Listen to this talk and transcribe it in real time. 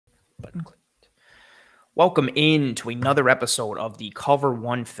Button clicked. Welcome in to another episode of the Cover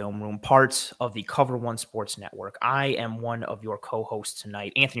One Film Room, parts of the Cover One Sports Network. I am one of your co-hosts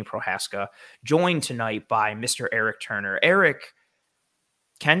tonight, Anthony Prohaska, joined tonight by Mr. Eric Turner. Eric,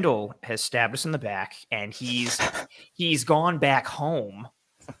 Kendall has stabbed us in the back, and he's gone back home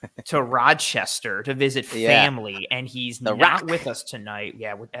to Rochester to visit family, and he's not with us tonight.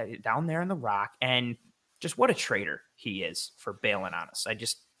 Yeah, down there in the Rock, and just what a traitor he is for bailing on us. I'm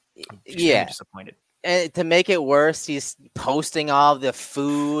disappointed. And to make it worse, he's posting all the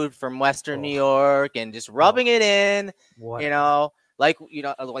food from Western New York and just rubbing it in. Like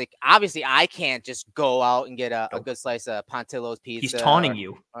obviously I can't just go out and get a good slice of Pontillo's pizza. He's taunting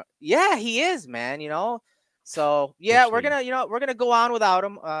you. Yeah, he is, man. So yeah, we're gonna go on without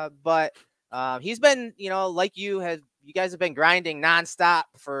him. But he's been, like you guys have been grinding nonstop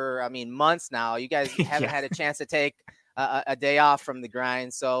for months now. You guys haven't had a chance to take a day off from the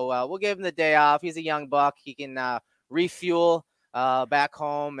grind, so we'll give him the day off. He's a young buck. He can refuel back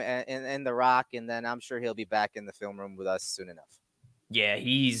home in the Rock, and then I'm sure he'll be back in the film room with us soon enough. Yeah,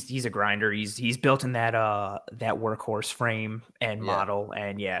 he's a grinder. He's built in that workhorse frame and model,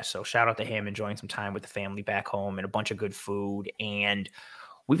 and so shout out to him, enjoying some time with the family back home and a bunch of good food. And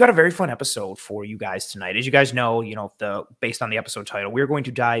we've got a very fun episode for you guys tonight. As you guys know, based on the episode title, we're going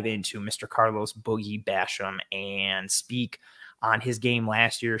to dive into Mr. Carlos Boogie Basham and speak on his game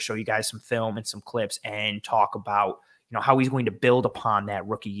last year, show you guys some film and some clips, and talk about how he's going to build upon that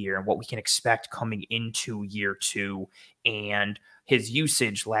rookie year and what we can expect coming into year two, and his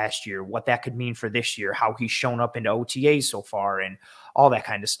usage last year, what that could mean for this year, how he's shown up into OTAs so far, and all that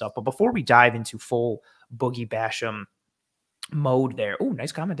kind of stuff. But before we dive into full Boogie Basham mode there. Oh,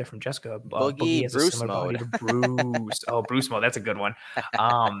 nice comment there from Jessica. Boogie has Bruce mode. Bruce. Oh, Bruce mode. That's a good one.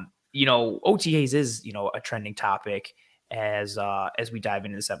 OTAs is, a trending topic as we dive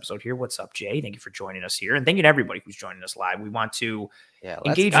into this episode here. What's up, Jay? Thank you for joining us here. And thank you to everybody who's joining us live. We want to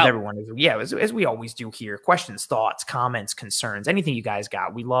engage with everyone. As we always do here. Questions, thoughts, comments, concerns, anything you guys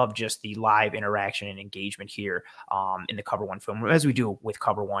got. We love just the live interaction and engagement here in the Cover One Film Room, as we do with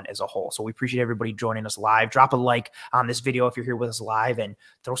Cover One as a whole. So we appreciate everybody joining us live. Drop a like on this video if you're here with us live, and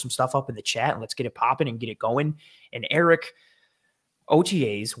throw some stuff up in the chat, and let's get it popping and get it going. And Eric,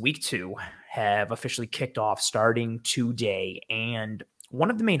 OTAs week 2 have officially kicked off starting today, and one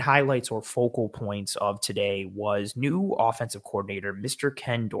of the main highlights or focal points of today was new offensive coordinator, Mr.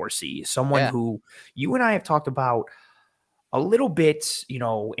 Ken Dorsey, someone who you and I have talked about a little bit,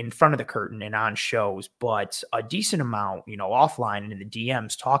 in front of the curtain and on shows, but a decent amount, offline and in the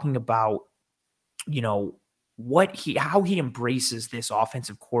DMs, talking about, how he embraces this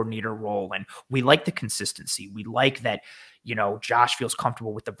offensive coordinator role. And we like the consistency. We like that, Josh feels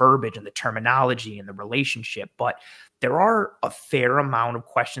comfortable with the verbiage and the terminology and the relationship, but there are a fair amount of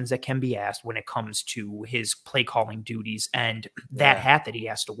questions that can be asked when it comes to his play calling duties and that hat that he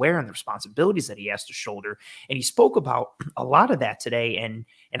has to wear and the responsibilities that he has to shoulder. And he spoke about a lot of that today. And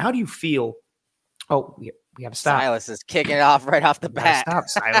how do you feel? Oh, we have to stop. Silas is kicking it off right off the bat. Stop.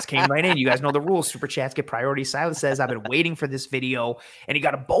 Silas came right in. You guys know the rules. Super chats get priority. Silas says, I've been waiting for this video. And he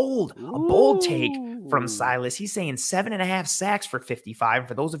got a bold take from Silas. He's saying 7.5 sacks for 55.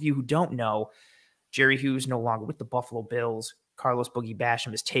 For those of you who don't know, Jerry Hughes no longer with the Buffalo Bills. Carlos Boogie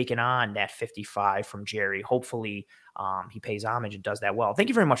Basham has taken on that 55 from Jerry. Hopefully he pays homage and does that well. Thank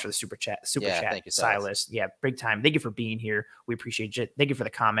you very much for the super chat. Thank you, Silas. Yeah, big time. Thank you for being here. We appreciate it. Thank you for the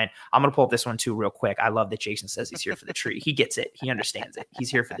comment. I'm going to pull up this one too real quick. I love that Jason says he's here for the tree. He gets it. He understands it.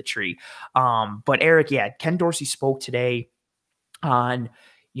 He's here for the tree. But Eric, Ken Dorsey spoke today on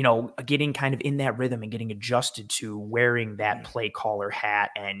getting kind of in that rhythm and getting adjusted to wearing that play caller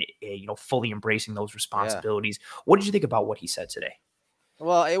hat and, fully embracing those responsibilities. What did you think about what he said today?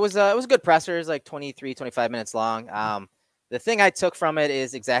 Well, it was a good presser. It was like 25 minutes long. The thing I took from it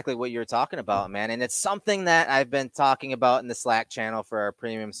is exactly what you're talking about, man. And it's something that I've been talking about in the Slack channel for our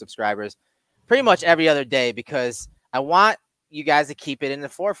premium subscribers pretty much every other day, because I want you guys to keep it in the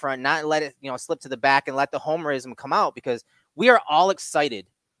forefront, not let it, slip to the back and let the homerism come out, because we are all excited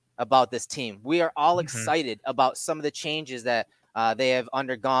about this team. We are all excited about some of the changes that they have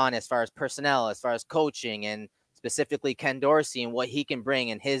undergone as far as personnel, as far as coaching, and specifically Ken Dorsey and what he can bring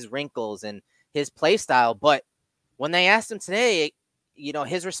and his wrinkles and his play style. But when they asked him today,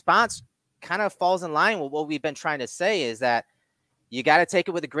 his response kind of falls in line with what we've been trying to say, is that you got to take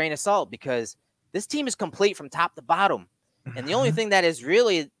it with a grain of salt, because this team is complete from top to bottom. And the only thing that is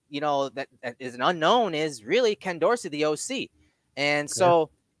really, that is an unknown is really Ken Dorsey, the OC. And so,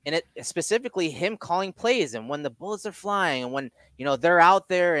 and it specifically him calling plays, and when the bullets are flying, and when, they're out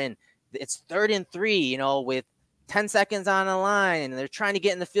there and it's 3rd and 3, with 10 seconds on the line and they're trying to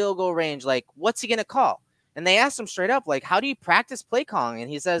get in the field goal range. Like, what's he going to call? And they asked him straight up, like, how do you practice play calling? And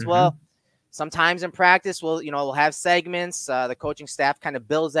he says, well, sometimes in practice, we'll have segments. The coaching staff kind of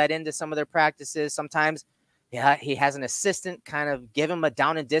builds that into some of their practices. Sometimes he has an assistant kind of give him a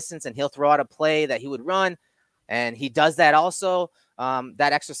down and distance and he'll throw out a play that he would run. And he does that also,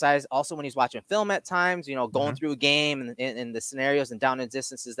 that exercise also when he's watching film at times, going through a game and the scenarios and down and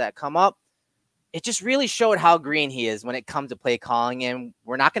distances that come up. It just really showed how green he is when it comes to play calling. And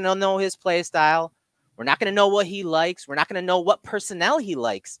we're not going to know his play style. We're not going to know what he likes. We're not going to know what personnel he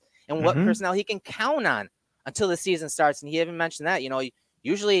likes and what personnel he can count on until the season starts. And he even mentioned that,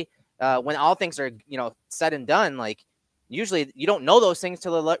 usually when all things are, said and done, like usually you don't know those things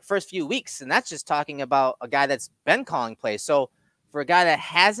till the first few weeks. And that's just talking about a guy that's been calling plays. So for a guy that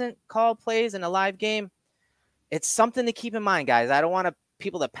hasn't called plays in a live game, it's something to keep in mind, guys. I don't want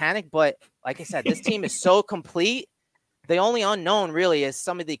people to panic, but like I said, this team is so complete. The only unknown really is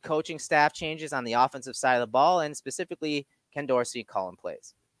some of the coaching staff changes on the offensive side of the ball, and specifically Ken Dorsey calling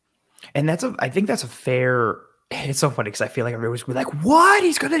plays. And I think that's a fair. It's so funny because I feel like everyone's like, "What?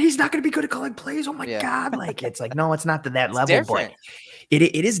 He's not gonna be good at calling plays." Oh my God! Like it's like, no, it's not to that level, different. But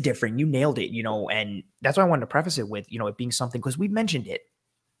it is different. You nailed it, and that's why I wanted to preface it with, it being something, because we mentioned it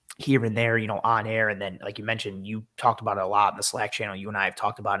here and there, on air, and then like you mentioned, you talked about it a lot in the Slack channel. You and I have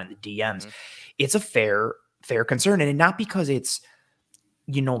talked about it in the DMs. It's a fair concern, and not because it's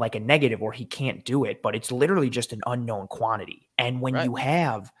like a negative or he can't do it, but it's literally just an unknown quantity. And when you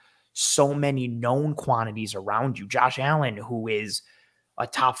have so many known quantities around you, Josh Allen, who is a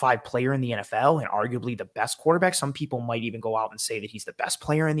top 5 player in the NFL and arguably the best quarterback, some people might even go out and say that he's the best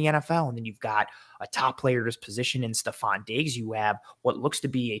player in the NFL. And then you've got a top player at his position in Stephon Diggs. You have what looks to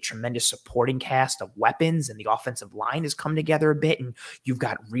be a tremendous supporting cast of weapons, and the offensive line has come together a bit, and you've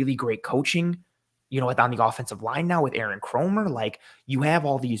got really great coaching on the offensive line now with Aaron Cromer. Like, you have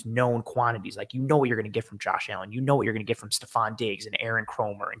all these known quantities. Like, what you're going to get from Josh Allen. What you're going to get from Stephon Diggs and Aaron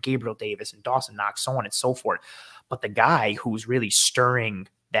Cromer and Gabriel Davis and Dawson Knox, so on and so forth. But the guy who's really stirring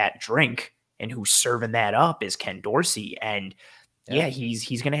that drink and who's serving that up is Ken Dorsey. And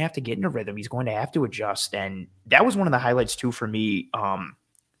he's going to have to get in a rhythm. He's going to have to adjust. And that was one of the highlights too for me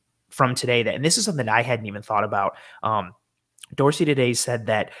from today. And this is something I hadn't even thought about. Dorsey today said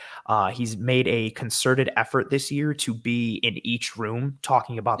that he's made a concerted effort this year to be in each room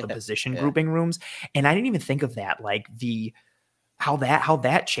talking about the position grouping rooms. And I didn't even think of that, like how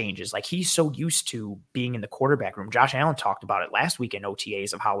that changes. Like, he's so used to being in the quarterback room. Josh Allen talked about it last week in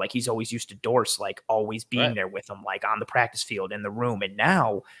OTAs of how, like, he's always used to Dorsey, like, always being there with him, like on the practice field, in the room. And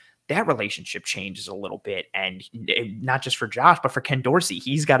now that relationship changes a little bit. And not just for Josh, but for Ken Dorsey,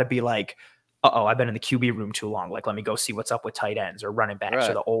 he's got to be like, I've been in the QB room too long. Like, let me go see what's up with tight ends or running backs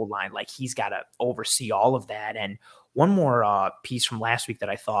or the old line. Like, he's got to oversee all of that. And one more piece from last week that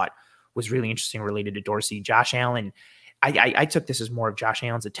I thought was really interesting related to Dorsey, Josh Allen. I took this as more of Josh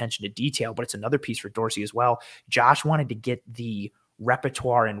Allen's attention to detail, but it's another piece for Dorsey as well. Josh wanted to get the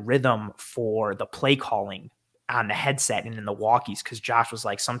repertoire and rhythm for the play calling on the headset and in the walkies, because Josh was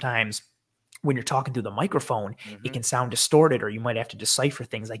like, sometimes when you're talking through the microphone, it can sound distorted, or you might have to decipher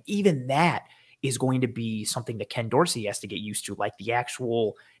things. Like, even that is going to be something that Ken Dorsey has to get used to, like the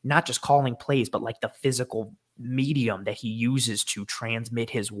actual, not just calling plays, but like the physical medium that he uses to transmit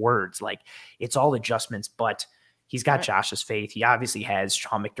his words. Like, it's all adjustments, but he's got Josh's faith. He obviously has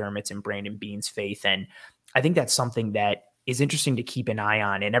Sean McDermott's and Brandon Beane's faith. And I think that's something that is interesting to keep an eye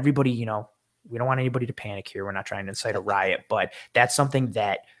on. And everybody, we don't want anybody to panic here. We're not trying to incite a riot, but that's something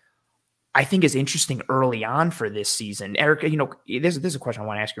that I think is interesting early on for this season. Erik, this is a question I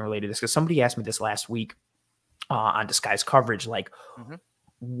want to ask you related to this, because somebody asked me this last week on Disguise Coverage. Like,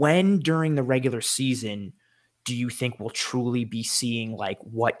 when during the regular season do you think we'll truly be seeing like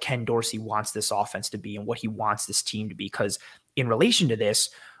what Ken Dorsey wants this offense to be and what he wants this team to be? Because in relation to this,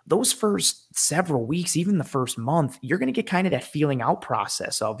 those first several weeks, even the first month, you're going to get kind of that feeling out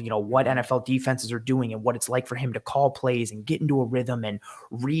process of, what NFL defenses are doing and what it's like for him to call plays and get into a rhythm and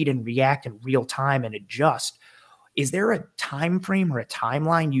read and react in real time and adjust. Is there a time frame or a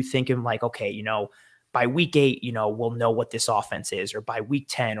timeline you think in, like, okay, by week 8, we'll know what this offense is, or by week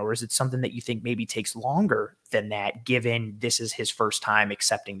 10, or is it something that you think maybe takes longer than that, given this is his first time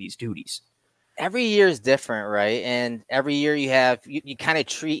accepting these duties? Every year is different, right? And every year you kind of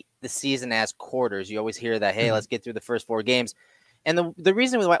treat the season as quarters. You always hear that, hey, let's get through the first 4 games. And the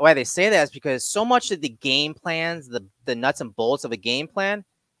reason why they say that is because so much of the game plans, the nuts and bolts of a game plan,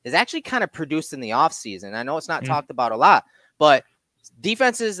 is actually kind of produced in the offseason. I know it's not talked about a lot, but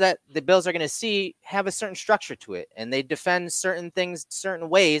defenses that the Bills are going to see have a certain structure to it, and they defend certain things certain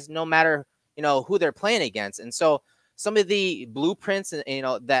ways, no matter who they're playing against. And so some of the blueprints,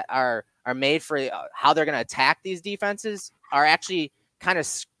 that are made for how they're going to attack these defenses are actually kind of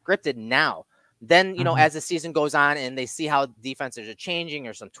scripted now. Then, as the season goes on and they see how defenses are changing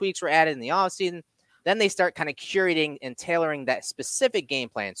or some tweaks were added in the offseason, then they start kind of curating and tailoring that specific game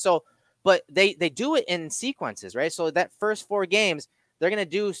plan. So, but they do it in sequences, right? So that first 4 games, they're going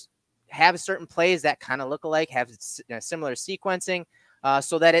to have certain plays that kind of look alike, have similar sequencing,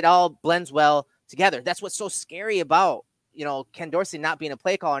 so that it all blends well together. That's what's so scary about, Ken Dorsey not being a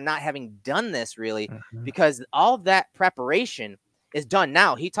play caller, not having done this really, because all of that preparation is done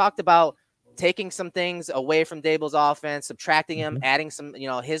now. He talked about taking some things away from Dable's offense, subtracting him, adding some,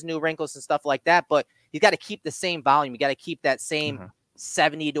 his new wrinkles and stuff like that. But you got to keep the same volume. You got to keep that same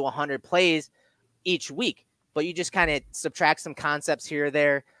 70 to 100 plays each week. But you just kind of subtract some concepts here or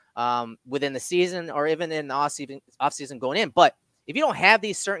there within the season or even in the off-season going in. But if you don't have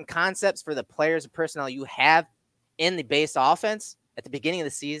these certain concepts for the players and personnel you have in the base offense at the beginning of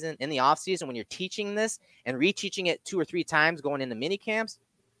the season, in the offseason, when you're teaching this and reteaching it 2 or 3 times going into mini camps,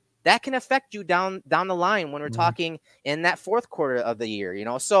 that can affect you down the line when we're talking in that fourth quarter of the year,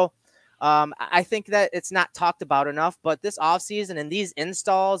 So I think that it's not talked about enough, but this offseason and these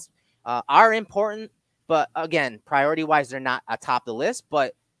installs are important. But again, priority-wise, they're not atop the list.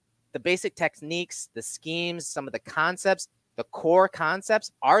 But the basic techniques, the schemes, some of the concepts, the core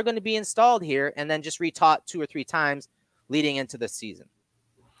concepts are going to be installed here and then just retaught 2 or 3 times leading into the season.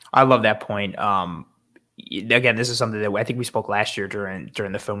 I love that point. Again, this is something that I think we spoke last year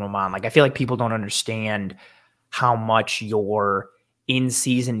during the film room on. Like, I feel like people don't understand how much your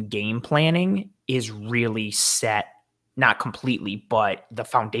in-season game planning is really set, not completely, but the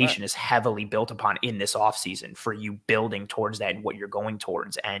foundation is heavily built upon in this offseason for you building towards that and what you're going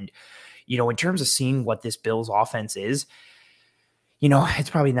towards. And, in terms of seeing what this Bills offense is, it's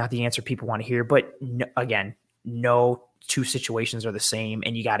probably not the answer people want to hear, but again, no 2 situations are the same,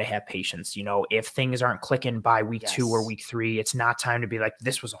 and you got to have patience. If things aren't clicking by week 2 or week 3, it's not time to be like,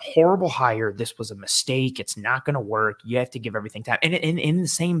 this was a horrible hire, this was a mistake, it's not going to work. You have to give everything time. And in the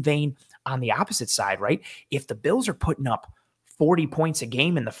same vein, on the opposite side, right? If the Bills are putting up 40 points a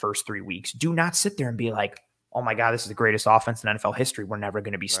game in the first 3 weeks, do not sit there and be like, oh my God, this is the greatest offense in NFL history. We're never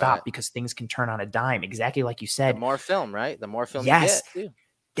going to be stopped, because things can turn on a dime. Exactly like you said. The more film, right? The more film you get too.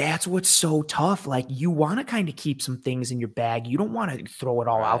 That's what's so tough. Like, you want to kind of keep some things in your bag. You don't want to throw it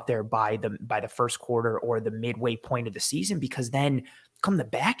all out there by the first quarter or the midway point of the season, because then come the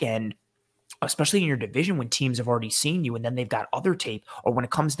back end, especially in your division, when teams have already seen you and then they've got other tape, or when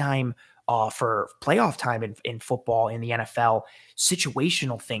it comes time for playoff time in football, in the NFL,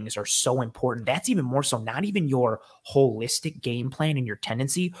 situational things are so important. That's even more so, not even your holistic game plan and your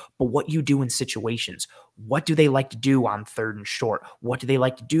tendency, but what you do in situations. What do they like to do on 3rd and short? What do they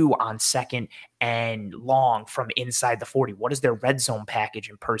like to do on 2nd and long from inside the 40? What does their red zone package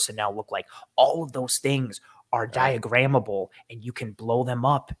and personnel look like? All of those things are diagrammable, and you can blow them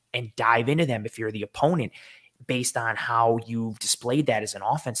up and dive into them if you're the opponent, based on how you've displayed that as an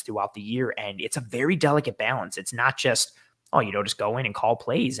offense throughout the year. And it's a very delicate balance. It's not just, just go in and call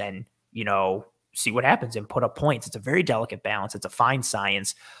plays and, see what happens and put up points. It's a very delicate balance. It's a fine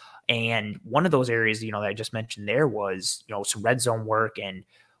science. And one of those areas, that I just mentioned there was, some red zone work. And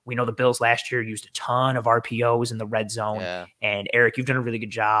we know the Bills last year used a ton of RPOs in the red zone. Yeah. And Eric, you've done a really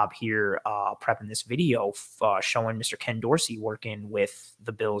good job here prepping this video, showing Mr. Ken Dorsey working with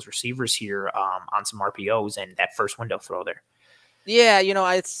the Bills receivers here on some RPOs and that first window throw there. Yeah,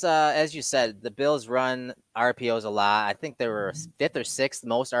 it's as you said, the Bills run RPOs a lot. I think they were 5th or 6th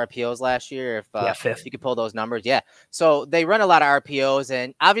most RPOs last year. If you could pull those numbers. Yeah. So they run a lot of RPOs,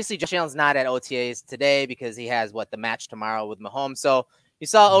 and obviously Josh Allen's not at OTAs today because he has the match tomorrow with Mahomes. So you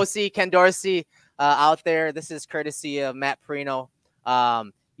saw OC Ken Dorsey out there. This is courtesy of Matt Perino.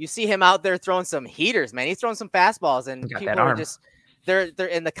 You see him out there throwing some heaters, man. He's throwing some fastballs, and people are just they're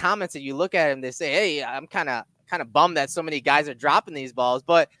in the comments that you look at him. They say, "Hey, I'm kind of bummed that so many guys are dropping these balls,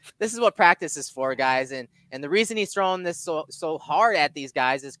 but this is what practice is for, guys." And the reason he's throwing this so hard at these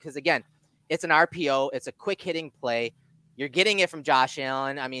guys is because, again, it's an RPO. It's a quick hitting play. You're getting it from Josh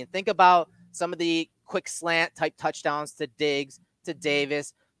Allen. I mean, think about some of the quick slant type touchdowns to Diggs, to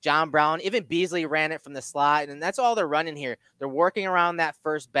Davis, John Brown, even Beasley ran it from the slot, and that's all they're running here. They're working around that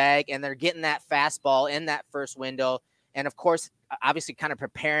first bag, and they're getting that fastball in that first window. And, of course, obviously kind of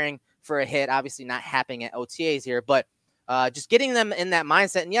preparing for a hit, obviously not happening at OTAs here, but just getting them in that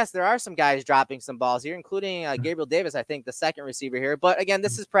mindset. And, yes, there are some guys dropping some balls here, including Gabriel Davis, I think, the second receiver here. But, again,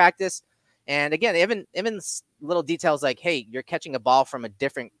 this is practice. And, again, even little details like, hey, you're catching a ball from a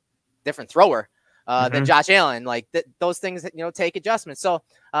different thrower than Josh Allen. Like those things, take adjustments. So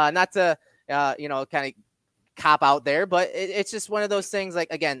not to kind of cop out there, but it's just one of those things.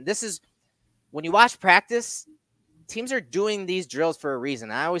 Like, again, this is when you watch practice, teams are doing these drills for a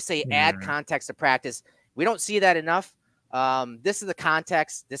reason. I always say add context to practice. We don't see that enough. This is the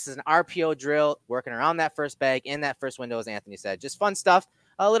context. This is an RPO drill, working around that first bag in that first window, as Anthony said. Just fun stuff.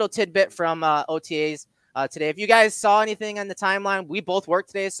 A little tidbit from OTAs today. If you guys saw anything on the timeline, we both worked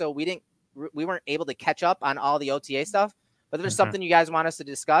today, so we weren't able to catch up on all the OTA stuff. But if there's something you guys want us to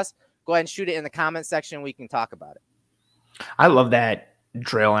discuss, go ahead and shoot it in the comment section. We can talk about it. I love that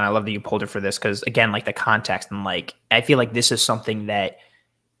drill, and I love that you pulled it for this because, again, like the context, and like I feel like this is something that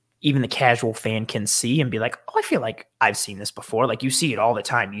even the casual fan can see and be like, oh, I feel like I've seen this before. Like, you see it all the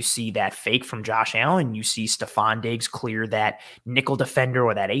time. You see that fake from Josh Allen. You see Stephon Diggs clear that nickel defender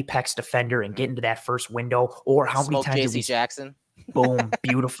or that apex defender and get into that first window. Or how many times JC Jackson? Boom,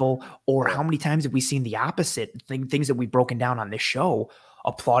 beautiful. Or how many times have we seen the opposite, things that we've broken down on this show,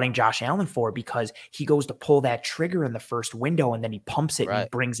 applauding Josh Allen for, because he goes to pull that trigger in the first window and then he pumps it and he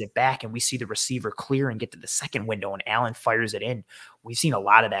brings it back, and we see the receiver clear and get to the second window and Allen fires it in. We've seen a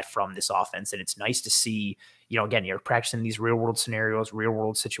lot of that from this offense, and it's nice to see, again, you're practicing these real world scenarios, real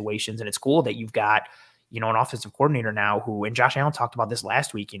world situations, and it's cool that you've got, an offensive coordinator now who, and Josh Allen talked about this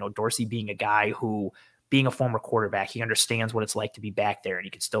last week, Dorsey being a guy who, being a former quarterback, he understands what it's like to be back there, and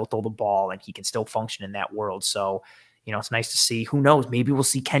he can still throw the ball and he can still function in that world. So, it's nice to see. Who knows? Maybe we'll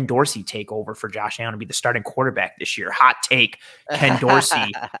see Ken Dorsey take over for Josh Allen and be the starting quarterback this year. Hot take. Ken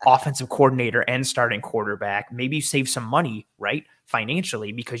Dorsey, offensive coordinator and starting quarterback. Maybe you save some money, right?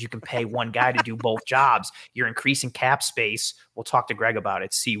 Financially, because you can pay one guy to do both jobs. You're increasing cap space. We'll talk to Greg about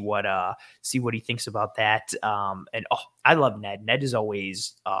it. See what he thinks about that. And I love Ned. Ned is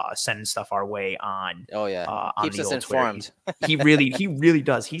always sending stuff our way on. Oh yeah, on keeps us informed. He really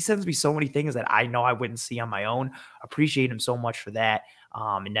does. He sends me so many things that I know I wouldn't see on my own. Appreciate him so much for that.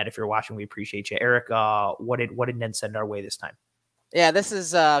 And Ned, if you're watching, we appreciate you. Eric, what did Ned send our way this time? Yeah, this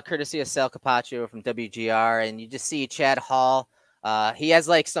is courtesy of Sal Capaccio from WGR, and you just see Chad Hall. He has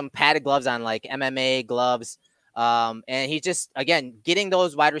like some padded gloves on, like MMA gloves. And he's just, again, getting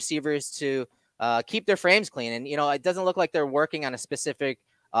those wide receivers to keep their frames clean. And, it doesn't look like they're working on a specific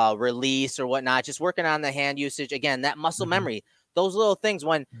release or whatnot, just working on the hand usage. Again, that muscle memory, those little things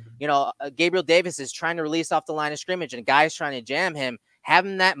when, Gabriel Davis is trying to release off the line of scrimmage and a guy's trying to jam him,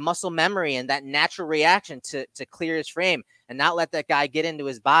 having that muscle memory and that natural reaction to clear his frame and not let that guy get into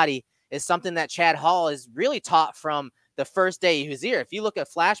his body is something that Chad Hall is really taught from the first day he was here. If you look at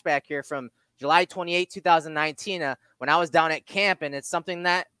flashback here from July 28, 2019, when I was down at camp, and it's something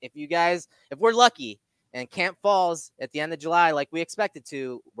that if we're lucky and camp falls at the end of July like we expected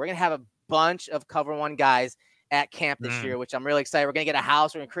to, we're going to have a bunch of Cover One guys at camp this year, which I'm really excited. We're going to get a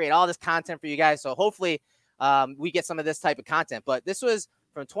house. We're going to create all this content for you guys. So hopefully we get some of this type of content. But this was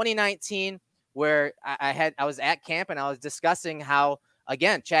from 2019 where I was at camp and I was discussing how,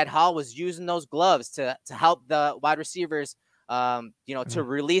 again, Chad Hall was using those gloves to help the wide receivers, to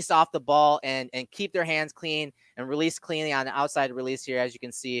release off the ball and keep their hands clean and release cleanly on the outside release here, as you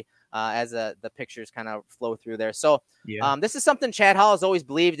can see, as the pictures kind of flow through there. So this is something Chad Hall has always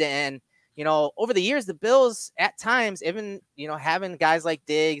believed in. Over the years, the Bills at times, even, having guys like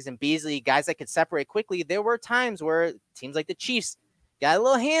Diggs and Beasley, guys that could separate quickly, there were times where teams like the Chiefs got a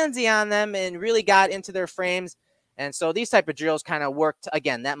little handsy on them and really got into their frames. And so these type of drills kind of worked,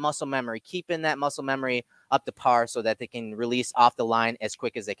 again, that muscle memory, keeping that muscle memory up to par so that they can release off the line as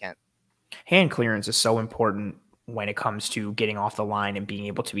quick as they can. Hand clearance is so important when it comes to getting off the line and being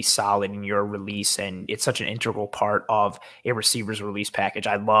able to be solid in your release. And it's such an integral part of a receiver's release package.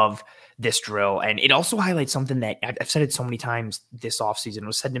 I love this drill. And it also highlights something that I've said it so many times this offseason. It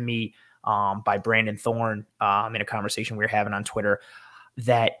was said to me by Brandon Thorne in a conversation we were having on Twitter,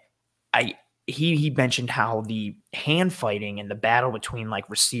 that he mentioned how the hand fighting and the battle between like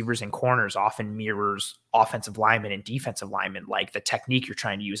receivers and corners often mirrors offensive linemen and defensive linemen, like the technique you're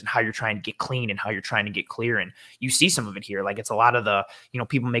trying to use and how you're trying to get clean and how you're trying to get clear. And you see some of it here. Like, it's a lot of the,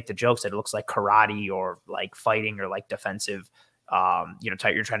 people make the jokes that it looks like karate or like fighting or like defensive,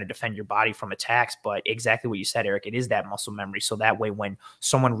 you're trying to defend your body from attacks. But exactly what you said, Eric, it is that muscle memory. So that way, when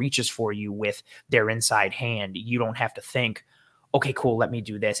someone reaches for you with their inside hand, you don't have to think, okay, cool, let me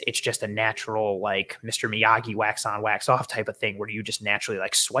do this. It's just a natural, like Mr. Miyagi wax on, wax off type of thing where you just naturally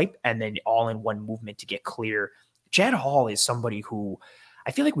like swipe and then all in one movement to get clear. Chad Hall is somebody who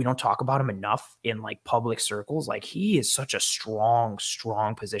I feel like we don't talk about him enough in like public circles. Like, he is such a strong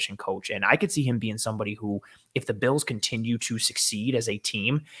position coach. And I could see him being somebody who, if the Bills continue to succeed as a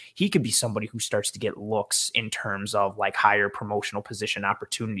team, he could be somebody who starts to get looks in terms of like higher promotional position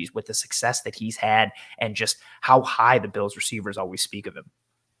opportunities with the success that he's had and just how high the Bills receivers always speak of him.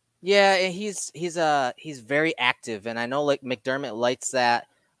 Yeah, and he's very active, and I know like McDermott likes that.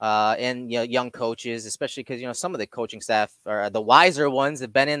 And young coaches, especially because some of the coaching staff are the wiser ones,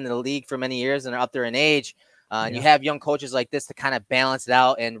 have been in the league for many years and are up there in age. And you have young coaches like this to kind of balance it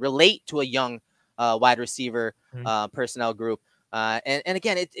out and relate to a young wide receiver personnel group. And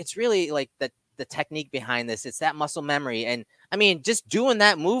again, it's really like the technique behind this. It's that muscle memory. And I mean, just doing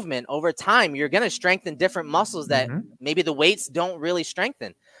that movement over time, you're going to strengthen different muscles that maybe the weights don't really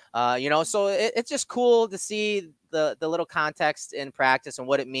strengthen. So it's just cool to see the little context in practice and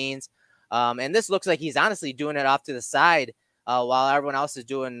what it means. And this looks like he's honestly doing it off to the side while everyone else is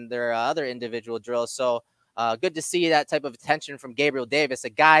doing their other individual drills. So good to see that type of attention from Gabriel Davis, a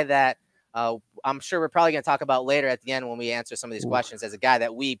guy that I'm sure we're probably going to talk about later at the end when we answer some of these questions, as a guy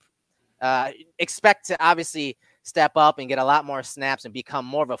that we expect to obviously step up and get a lot more snaps and become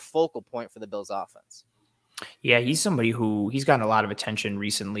more of a focal point for the Bills offense. Yeah, he's somebody he's gotten a lot of attention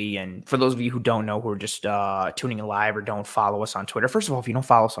recently. And for those of you who don't know, who are just tuning in live or don't follow us on Twitter, first of all, if you don't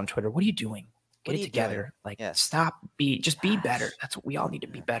follow us on Twitter, what are you doing? Get it together. Stop. Just be better. That's what we all need to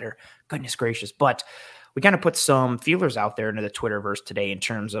be better. Goodness gracious. But we kind of put some feelers out there into the Twitterverse today in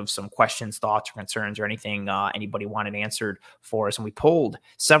terms of some questions, thoughts, or concerns, or anything anybody wanted answered for us. And we pulled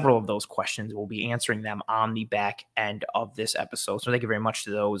several of those questions. We'll be answering them on the back end of this episode. So thank you very much to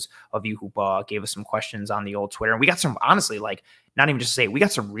those of you who gave us some questions on the old Twitter. And we got some, honestly, like, not even just to say, we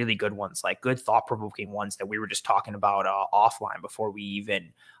got some really good ones, like good thought-provoking ones that we were just talking about offline before we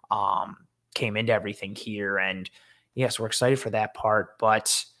even came into everything here. And yes, we're excited for that part,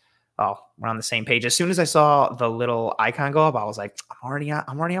 but we're on the same page. As soon as I saw the little icon go up, I was like, I'm already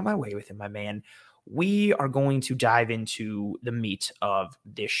on my way with him, my man. We are going to dive into the meat of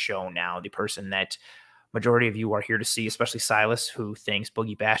this show now. The person that majority of you are here to see, especially Silas, who thinks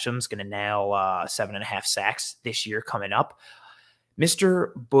Boogie Basham's going to nail 7.5 sacks this year coming up.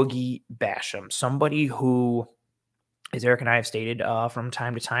 Mr. Boogie Basham, somebody who, as Eric and I have stated from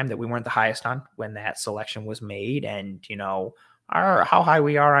time to time, that we weren't the highest on when that selection was made. And, how high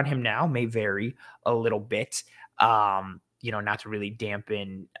we are on him now may vary a little bit, not to really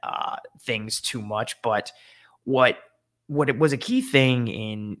dampen things too much. But what it was a key thing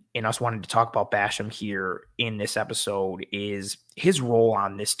in us wanting to talk about Basham here in this episode is his role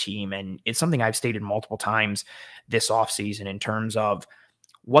on this team. And it's something I've stated multiple times this offseason in terms of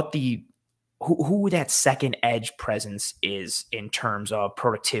what who that second edge presence is in terms of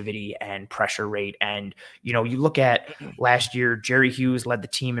productivity and pressure rate. And, you look at last year, Jerry Hughes led the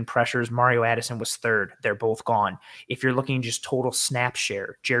team in pressures. Mario Addison was third. They're both gone. If you're looking just total snap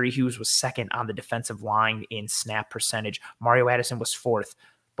share, Jerry Hughes was second on the defensive line in snap percentage. Mario Addison was fourth.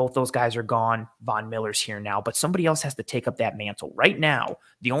 Both those guys are gone. Von Miller's here now, but somebody else has to take up that mantle. Right now,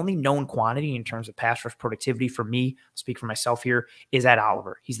 the only known quantity in terms of pass rush productivity for me, I'll speak for myself here, is Ed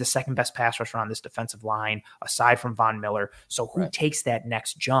Oliver. He's the second best pass rusher on this defensive line, aside from Von Miller. So who takes that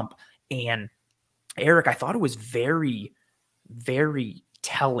next jump? And Eric, I thought it was very, very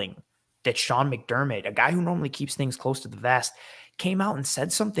telling that Sean McDermott, a guy who normally keeps things close to the vest, came out and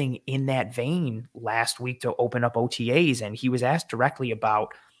said something in that vein last week to open up OTAs. And he was asked directly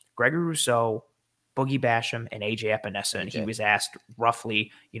about Gregory Rousseau, Boogie Basham, and AJ Epinesa. And he was asked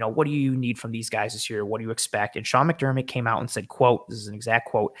roughly, what do you need from these guys this year? What do you expect? And Sean McDermott came out and said, quote, this is an exact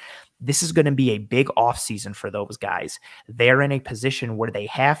quote, "This is going to be a big offseason for those guys. They're in a position where they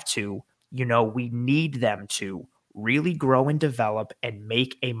have to, we need them to really grow and develop and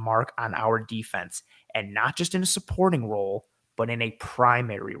make a mark on our defense, and not just in a supporting role, but in a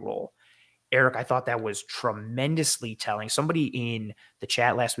primary role." Eric, I thought that was tremendously telling. Somebody in the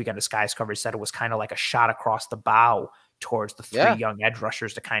chat last week on the Skies coverage said it was kind of like a shot across the bow towards the three young edge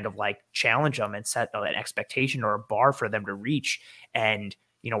rushers to kind of like challenge them and set an expectation or a bar for them to reach. And,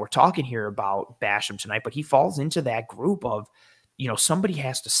 we're talking here about Basham tonight, but he falls into that group of, somebody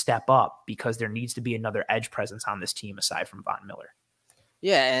has to step up because there needs to be another edge presence on this team aside from Von Miller.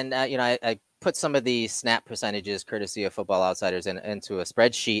 Yeah, and I put some of the snap percentages, courtesy of Football Outsiders, into a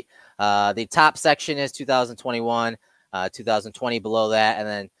spreadsheet. The top section is 2021, 2020 below that, and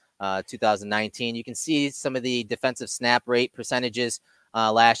then 2019. You can see some of the defensive snap rate percentages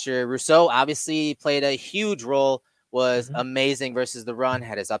last year. Rousseau obviously played a huge role, was amazing versus the run,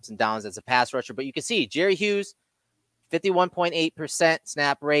 had his ups and downs as a pass rusher. But you can see Jerry Hughes, 51.8%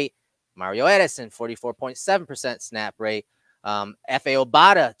 snap rate. Mario Addison, 44.7% snap rate. F.A.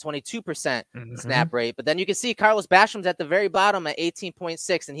 Obata, 22% snap rate. But then you can see Carlos Basham's at the very bottom at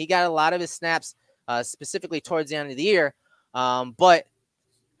 18.6, and he got a lot of his snaps specifically towards the end of the year. But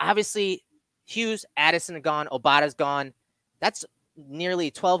obviously, Hughes, Addison are gone, Obata's gone. That's nearly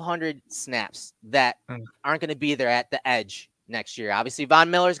 1,200 snaps that aren't going to be there at the edge next year. Obviously, Von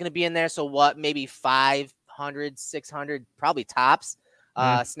Miller is going to be in there. So what, maybe 500, 600, probably tops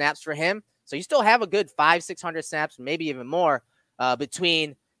snaps for him. So you still have a good 500-600 snaps, maybe even more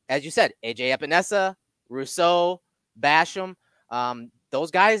between, as you said, AJ Epinesa, Rousseau, Basham.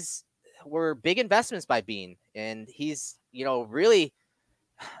 Those guys were big investments by Bean. And he's, really,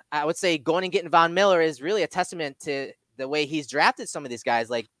 I would say going and getting Von Miller is really a testament to the way he's drafted some of these guys,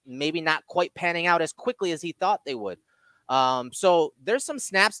 like maybe not quite panning out as quickly as he thought they would. So there's some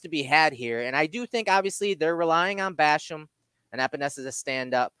snaps to be had here. And I do think, obviously, they're relying on Basham and Epinesa to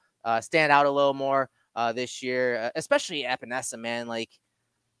stand out a little more this year, especially Epinesa, man. Like,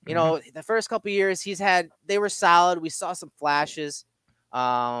 the first couple of years they were solid. We saw some flashes,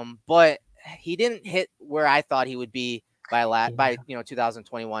 but he didn't hit where I thought he would be by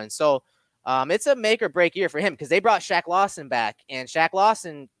 2021. So it's a make or break year for him because they brought Shaq Lawson back, and Shaq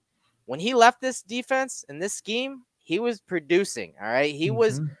Lawson, when he left this defense and this scheme, he was producing. All right. He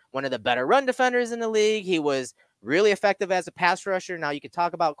was one of the better run defenders in the league. He was really effective as a pass rusher. Now you can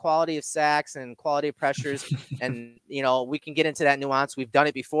talk about quality of sacks and quality of pressures, and we can get into that nuance. We've done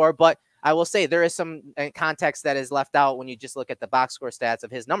it before, but I will say there is some context that is left out when you just look at the box score stats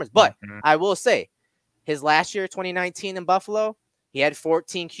of his numbers. But I will say his last year, 2019 in Buffalo, he had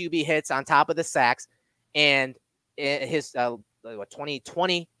 14 QB hits on top of the sacks, and his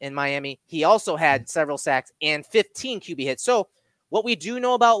 2020 in Miami, he also had several sacks and 15 QB hits. So what we do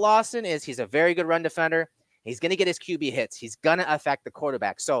know about Lawson is he's a very good run defender. He's going to get his QB hits. He's going to affect the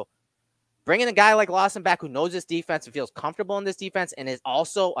quarterback. So bringing a guy like Lawson back who knows this defense and feels comfortable in this defense and is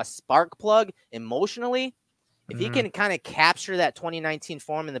also a spark plug emotionally, if he can kind of capture that 2019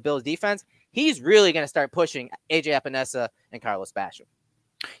 form in the Bills defense, he's really going to start pushing AJ Epinesa and Carlos Basham.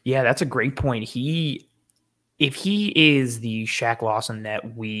 Yeah, that's a great point. If he is the Shaq Lawson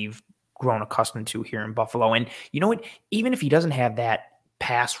that we've grown accustomed to here in Buffalo, and you know what, even if he doesn't have that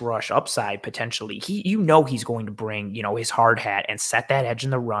pass rush upside potentially, he's going to bring, his hard hat and set that edge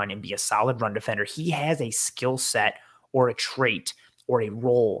in the run and be a solid run defender. He has a skill set or a trait or a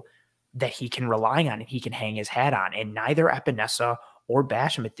role that he can rely on and he can hang his hat on. And neither Epinesa or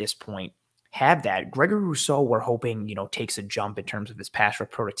Basham at this point have that. Gregory Rousseau, we're hoping, takes a jump in terms of his pass rush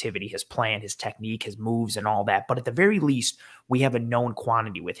productivity, his plan, his technique, his moves, and all that. But at the very least, we have a known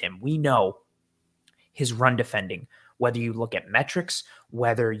quantity with him. We know his run defending, whether you look at metrics,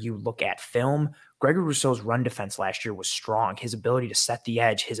 whether you look at film. Gregory Rousseau's run defense last year was strong. His ability to set the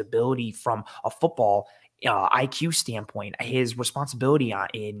edge, his ability from a football IQ standpoint, his responsibility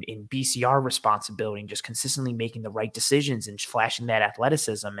in BCR responsibility, and just consistently making the right decisions and flashing that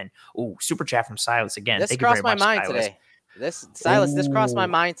athleticism. And super chat from Silas again. This Thank you very much, mind Silas. Today. This crossed my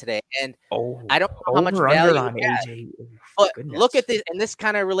mind today, and I don't know how much value on AJ. But look at this, and this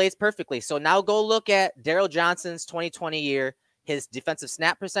kind of relates perfectly. So now go look at Daryl Johnson's 2020 year, his defensive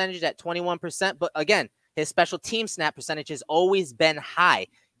snap percentage at 21%. But again, his special team snap percentage has always been high.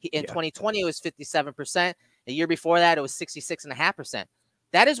 In 2020, it was 57%. The year before that, it was 66.5%.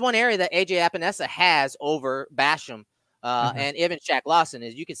 That is one area that AJ Epinesa has over Basham and even Shaq Lawson.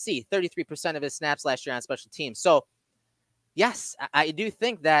 As you can see, 33% of his snaps last year on special teams. So, yes, I do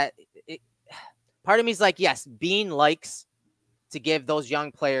think that part of me is like, yes, Bean likes to give those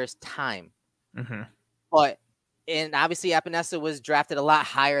young players time. But obviously Epinesa was drafted a lot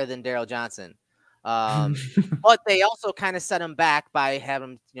higher than Daryl Johnson. But they also kind of set him back by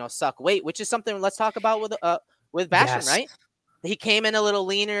having him, suck weight, which is something let's talk about with Basham, right? He came in a little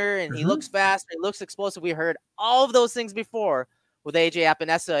leaner and he looks fast, he looks explosive. We heard all of those things before with AJ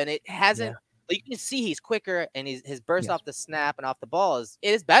Epinesa, and it hasn't. You can see he's quicker, and his burst off the snap and off the ball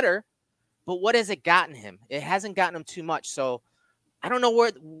is better. But what has it gotten him? It hasn't gotten him too much. So I don't know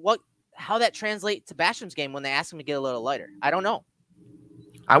how that translates to Basham's game when they ask him to get a little lighter. I don't know.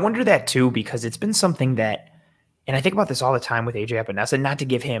 I wonder that too, because it's been something that, and I think about this all the time with AJ Epinesa, not to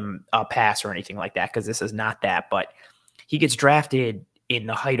give him a pass or anything like that, because this is not that, but he gets drafted in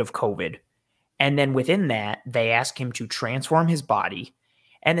the height of COVID. And then within that, they ask him to transform his body.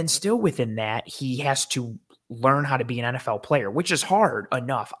 And then still within that, he has to learn how to be an NFL player, which is hard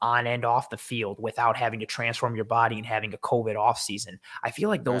enough on and off the field without having to transform your body and having a COVID offseason. I feel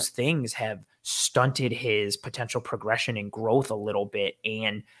like those things have stunted his potential progression and growth a little bit.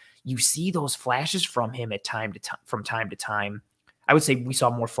 And you see those flashes from him from time to time. I would say we saw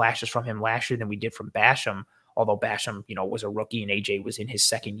more flashes from him last year than we did from Basham, although Basham, was a rookie and AJ was in his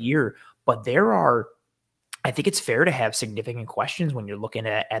second year. But I think it's fair to have significant questions when you're looking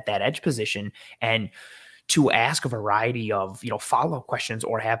at that edge position, and to ask a variety of, follow-up questions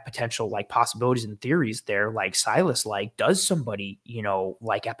or have potential possibilities and theories there, like Silas, does somebody,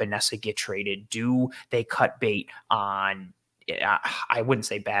 like Epinesa get traded? Do they cut bait on I wouldn't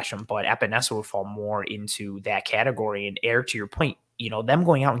say Basham, but Epinesa would fall more into that category. And Eric, to your point, them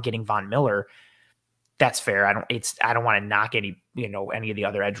going out and getting Von Miller, that's fair. I don't want to knock any of the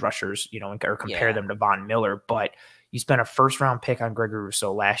other edge rushers, or compare them to Von Miller, but you spent a first-round pick on Gregory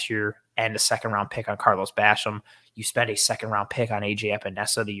Rousseau last year and a second-round pick on Carlos Basham. You spent a second-round pick on AJ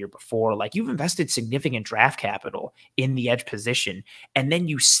Epinesa the year before. Like, you've invested significant draft capital in the edge position, and then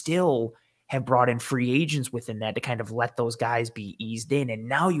you still have brought in free agents within that to kind of let those guys be eased in, and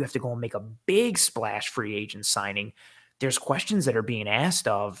now you have to go and make a big splash free agent signing. There's questions that are being asked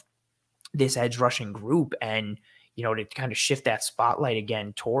of this edge rushing group, and, to kind of shift that spotlight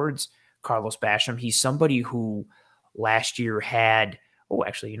again towards Carlos Basham. He's somebody who last year had,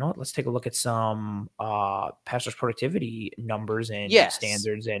 let's take a look at some pass rush productivity numbers and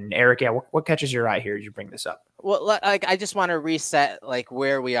standards. And Eric, what catches your eye here as you bring this up? Well, I just want to reset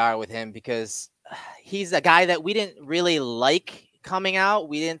where we are with him, because he's a guy that we didn't really like coming out.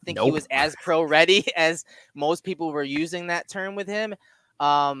 We didn't think he was as pro ready as most people were using that term with him.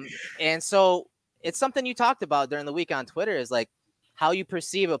 And so it's something you talked about during the week on Twitter, is how you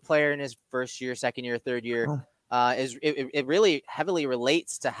perceive a player in his first year, second year, third year. It really heavily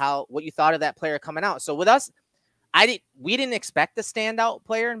relates to what you thought of that player coming out. So with us, we didn't expect a standout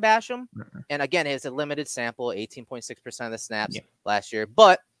player in Basham. And again, it's a limited sample, 18.6% of the snaps last year.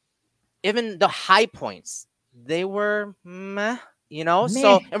 But even the high points, they were meh.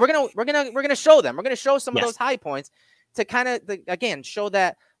 So, and we're gonna show them. We're gonna show some of those high points to kind of again show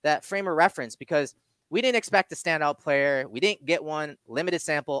that frame of reference, because we didn't expect a standout player. We didn't get one. Limited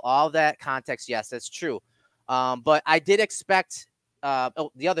sample, all that context. Yes, that's true. But I did expect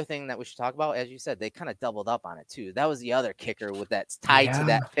the other thing that we should talk about, as you said, they kind of doubled up on it too. That was the other kicker that's tied to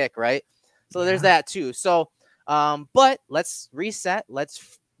that pick, right? So there's that too. So, but let's reset.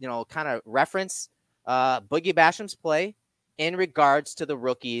 Let's, kind of reference Boogie Basham's play in regards to the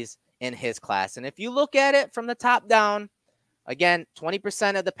rookies in his class. And if you look at it from the top down, again,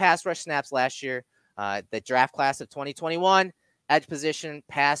 20% of the pass rush snaps last year, the draft class of 2021, edge position,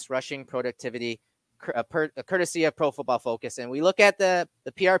 pass rushing productivity, courtesy of Pro Football Focus. And we look at the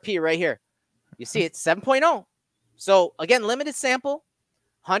PRP right here. You see it's 7.0. So again, limited sample,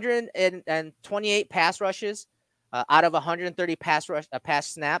 128 pass rushes out of 130 pass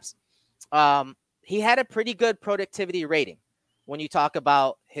snaps. He had a pretty good productivity rating when you talk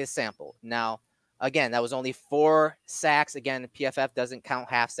about his sample. Now, again, that was only 4 sacks. Again, PFF doesn't count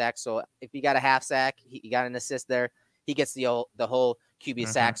half sacks. So if you got a half sack, he got an assist there, he gets the whole QB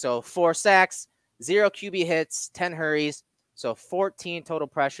sack. So 4 sacks, 0 QB hits, 10 hurries. So 14 total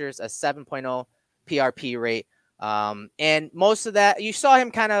pressures, a 7.0 PRP rate. And most of that, you saw him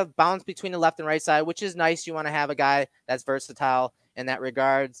kind of bounce between the left and right side, which is nice. You want to have a guy that's versatile in that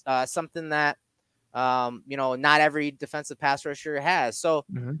regards, something that, not every defensive pass rusher has. So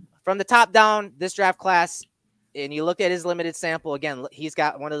from the top down, this draft class, and you look at his limited sample, again, he's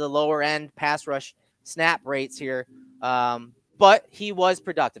got one of the lower end pass rush snap rates here. But he was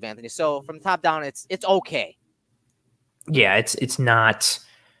productive, Anthony. So from the top down, it's okay. Yeah, it's not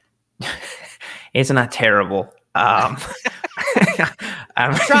it's not terrible. I'm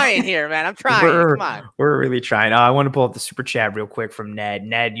trying here, man. I'm trying. Come on. We're really trying. I want to pull up the super chat real quick from Ned.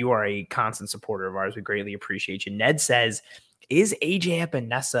 Ned, you are a constant supporter of ours. We greatly appreciate you. Ned says, is AJ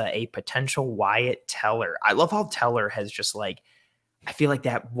Epinesa a potential Wyatt Teller? I love how Teller has just I feel like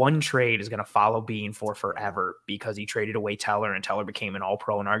that one trade is going to follow Bean for forever, because he traded away Teller and Teller became an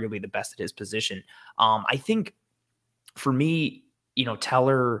all-pro and arguably the best at his position. I think for me,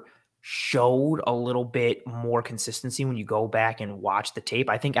 Teller showed a little bit more consistency when you go back and watch the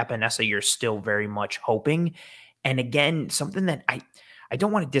tape. I think Epinesa, you're still very much hoping. And again, something that I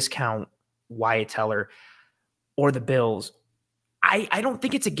don't want to discount Wyatt Teller or the Bills. I don't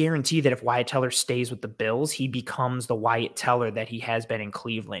think it's a guarantee that if Wyatt Teller stays with the Bills, he becomes the Wyatt Teller that he has been in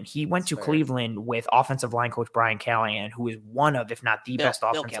Cleveland. He went to Cleveland with offensive line coach Brian Callahan, who is one of, if not the best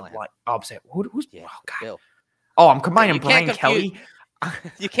offensive line. Who's yeah, oh, God. Bill. Oh, I'm combining Brian Kelly.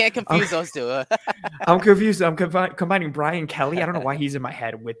 You can't confuse those two. I'm confused. I'm combining Brian Kelly. I don't know why he's in my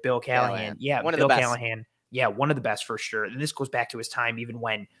head with Bill Callahan. Yeah, one of Bill the best. Callahan. Yeah, one of the best for sure. And this goes back to his time even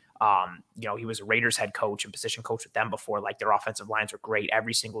when he was a Raiders head coach and position coach with them before. Their offensive lines were great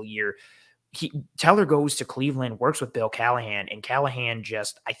every single year. Teller goes to Cleveland, works with Bill Callahan, and Callahan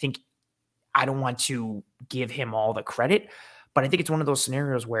I don't want to give him all the credit, but I think it's one of those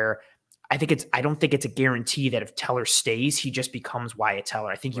scenarios where I don't think it's a guarantee that if Teller stays, he just becomes Wyatt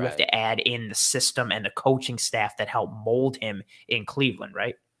Teller. I think you have to add in the system and the coaching staff that help mold him in Cleveland,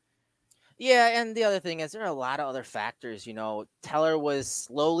 right? Yeah, and the other thing is there are a lot of other factors. Teller was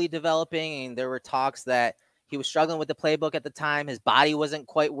slowly developing, and there were talks that He was struggling with the playbook at the time. His body wasn't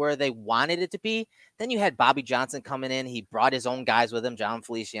quite where they wanted it to be. Then you had Bobby Johnson coming in. He brought his own guys with him, John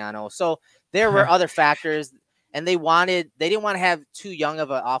Feliciano. So there were other factors, and they didn't want to have too young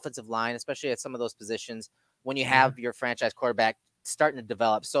of an offensive line, especially at some of those positions when you have your franchise quarterback starting to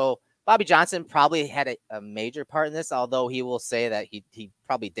develop. So Bobby Johnson probably had a major part in this, although he will say that he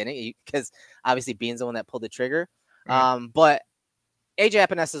probably didn't, because obviously Bean's the one that pulled the trigger. But AJ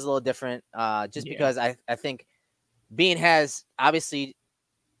Epinesa is a little different, just because I think Bean has obviously,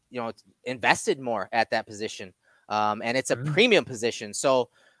 invested more at that position, and it's a premium position. So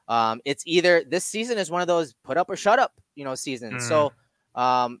it's either this season is one of those put up or shut up, seasons. So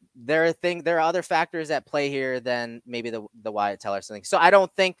there are other factors at play here than maybe the Wyatt Teller or something. So I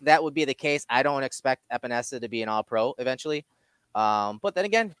don't think that would be the case. I don't expect Epinesa to be an All-Pro eventually. But then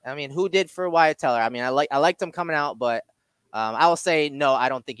again, I mean, who did for Wyatt Teller? I mean, I liked him coming out, but I will say no. I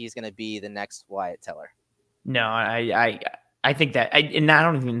don't think he's going to be the next Wyatt Teller. No, I think that, and I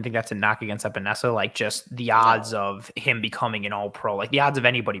don't even think that's a knock against Epinesa. Like, just the odds of him becoming an All-Pro, like the odds of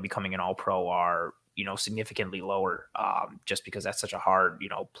anybody becoming an All-Pro are, significantly lower, just because that's such a hard,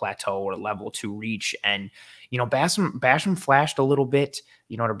 plateau or level to reach. And, Basham flashed a little bit,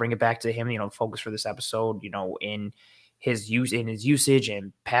 to bring it back to him, focus for this episode, in his usage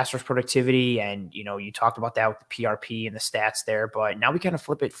and pass rush productivity. And, you talked about that with the PRP and the stats there, but now we kind of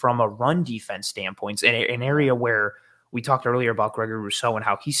flip it from a run defense standpoint, an area where we talked earlier about Gregory Rousseau and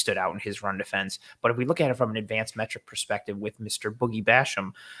how he stood out in his run defense. But if we look at it from an advanced metric perspective with Mr. Boogie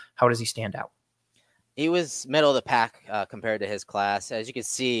Basham, how does he stand out? He was middle of the pack compared to his class. As you can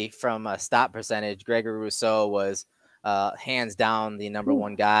see from a stop percentage, Gregory Rousseau was hands down the number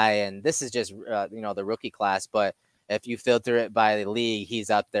one guy. And this is just, the rookie class. But if you filter it by the league, he's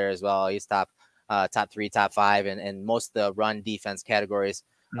up there as well. He's top 3, top 5, and most of the run defense categories,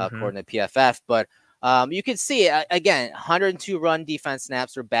 according to PFF. But you can see, again, 102 run defense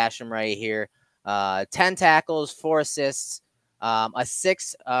snaps for Basham right here. 10 tackles, 4 assists, a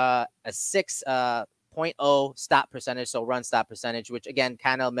 6.0 stop percentage, so run stop percentage, which again,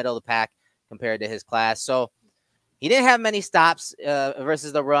 kind of middle of the pack compared to his class. So he didn't have many stops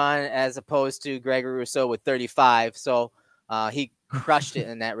versus the run, as opposed to Gregory Rousseau with 35. So he crushed it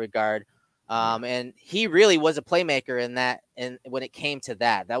in that regard. And he really was a playmaker in that. And when it came to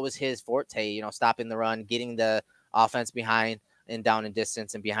that was his forte, stopping the run, getting the offense behind and down in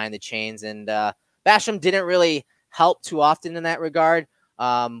distance and behind the chains. And Basham didn't really help too often in that regard.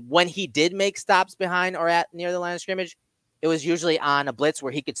 When he did make stops behind or at near the line of scrimmage, it was usually on a blitz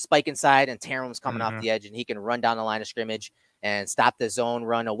where he could spike inside and Taron was coming off the edge, and he can run down the line of scrimmage and stop the zone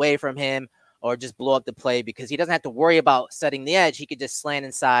run away from him, or just blow up the play, because he doesn't have to worry about setting the edge. He could just slant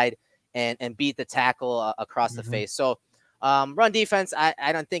inside and beat the tackle across the face. So run defense,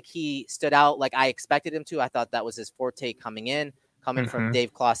 I don't think he stood out like I expected him to. I thought that was his forte coming from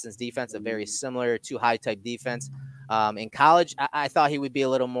Dave Clawson's defense, a very similar to high type defense. In college, I thought he would be a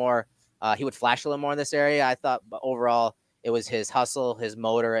little more, he would flash a little more in this area. I thought, but overall, it was his hustle, his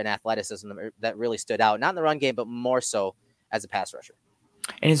motor, and athleticism that really stood out. Not in the run game, but more so as a pass rusher.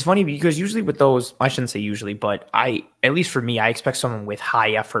 And it's funny because usually with those, I shouldn't say usually, but at least for me, I expect someone with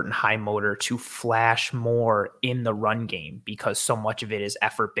high effort and high motor to flash more in the run game, because so much of it is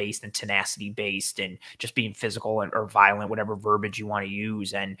effort based and tenacity based and just being physical or violent, whatever verbiage you want to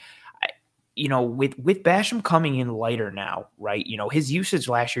use. And with Basham coming in lighter now, right? His usage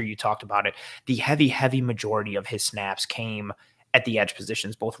last year, you talked about it, the heavy majority of his snaps came at the edge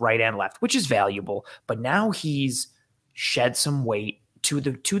positions, both right and left, which is valuable. But now he's shed some weight to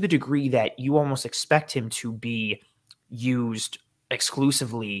the degree that you almost expect him to be used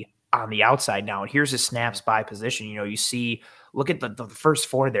exclusively on the outside now. And here's his snaps by position. You see, look at the first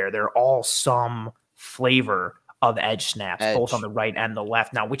 4 there. They're all some flavor of edge snaps, both on the right and the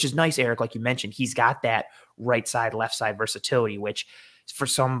left now, which is nice, Eric. Like you mentioned, he's got that right side, left side versatility, which for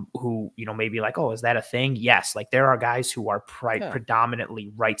some who, maybe like, oh, is that a thing? Yes. Like there are guys who are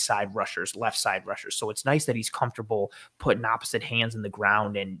predominantly right side rushers, left side rushers. So it's nice that he's comfortable putting opposite hands in the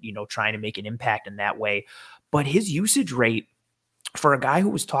ground and, trying to make an impact in that way. But his usage rate, for a guy who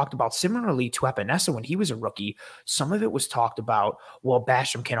was talked about similarly to Epinesa when he was a rookie, some of it was talked about, well,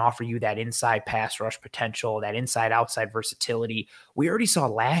 Basham can offer you that inside pass rush potential, that inside-outside versatility. We already saw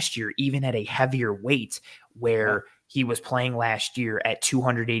last year, even at a heavier weight, where he was playing last year at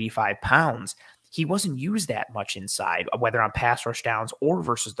 285 pounds, he wasn't used that much inside, whether on pass rush downs or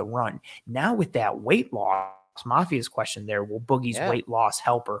versus the run. Now with that weight loss, Mafia's question there, will Boogie's weight loss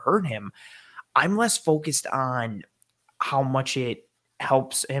help or hurt him? I'm less focused on how much it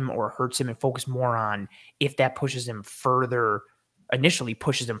helps him or hurts him, and focus more on if that pushes him further, initially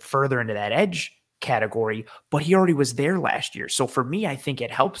pushes him further into that edge category, but he already was there last year. So for me, I think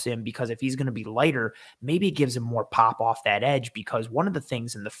it helps him because if he's going to be lighter, maybe it gives him more pop off that edge, because one of the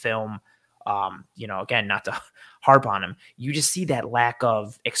things in the film, you know, again, not to harp on him, you just see that lack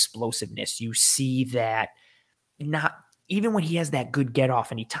of explosiveness. You see that not even when he has that good get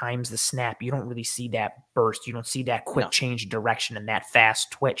off and he times the snap, you don't really see that burst. You don't see that quick change of direction and that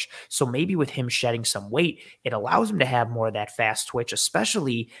fast twitch. So maybe with him shedding some weight, it allows him to have more of that fast twitch,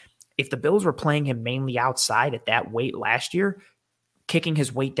 especially if the Bills were playing him mainly outside at that weight last year. Kicking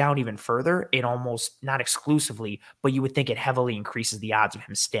his weight down even further, it almost, not exclusively, but you would think it heavily increases the odds of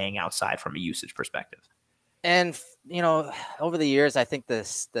him staying outside from a usage perspective. And, you know, over the years, I think the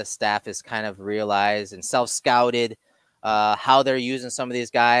staff has kind of realized and self-scouted how they're using some of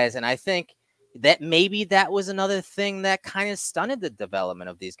these guys. And I think that maybe that was another thing that kind of stunted the development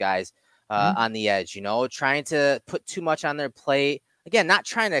of these guys on the edge, you know, trying to put too much on their plate. Again, not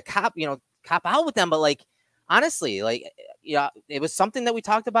trying to cop out with them, but like, honestly, like, yeah, it was something that we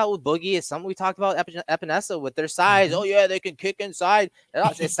talked about with Boogie. It's something we talked about Epinesa with their size. Oh yeah, they can kick inside.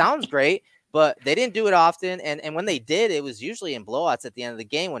 It sounds great, but they didn't do it often. And when they did, it was usually in blowouts at the end of the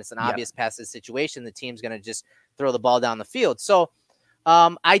game when it's an obvious passive situation. The team's going to just throw the ball down the field. So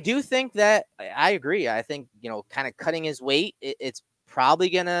I do think that I agree. I think, you know, kind of cutting his weight, it's probably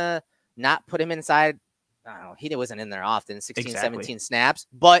going to not put him inside. I don't know, he wasn't in there often, 16, 17 snaps,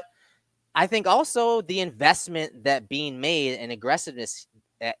 but I think also the investment that being made and aggressiveness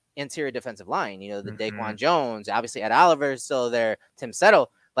at interior defensive line, you know, the Daquan Jones, obviously Ed Oliver is still there, Tim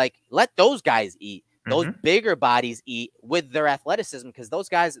Settle, like let those guys eat, those bigger bodies eat with their athleticism, because those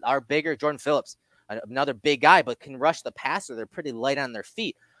guys are bigger. Jordan Phillips, another big guy, but can rush the passer. They're pretty light on their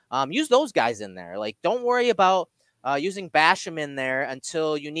feet. Use those guys in there. Like, don't worry about using Basham in there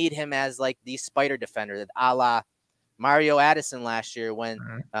until you need him as like the spider defender, a la Mario Addison last year, when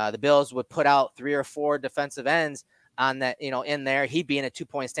the Bills would put out 3 or 4 defensive ends on that, you know, in there. He'd be in a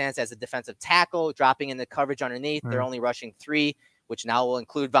 2-point stance as a defensive tackle, dropping in the coverage underneath. They're only rushing 3, which now will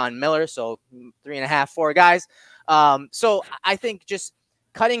include Von Miller. So 3.5, 4 guys. So I think just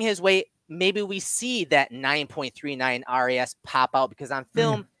cutting his weight, maybe we see that 9.39 RAS pop out, because on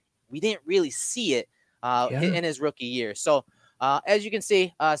film, we didn't really see it in his rookie year. So as you can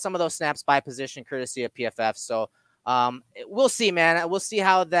see, some of those snaps by position, courtesy of PFF. So we'll see, man. We'll see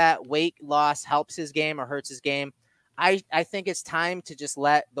how that weight loss helps his game or hurts his game. I think it's time to just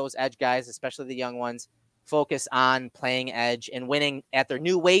let those edge guys, especially the young ones, focus on playing edge and winning at their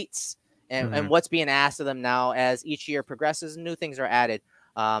new weights and what's being asked of them now as each year progresses and new things are added.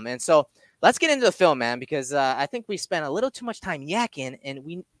 And so let's get into the film, man, because I think we spent a little too much time yakking,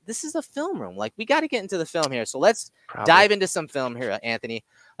 and this is a film room. Like, we got to get into the film here. So let's dive into some film here, Anthony.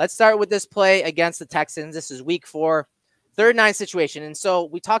 Let's start with this play against the Texans. This is week 4, 3rd and 9 situation. And so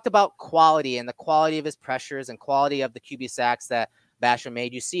we talked about quality and the quality of his pressures and quality of the QB sacks that Basham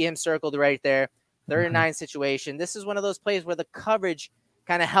made. You see him circled right there. 3rd and 9 situation. This is one of those plays where the coverage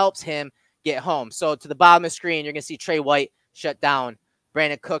kind of helps him get home. So to the bottom of the screen, you're going to see Trey White shut down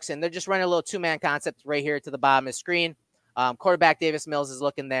Brandon Cooks, and they're just running a little 2-man concept right here to the bottom of the screen. Quarterback Davis Mills is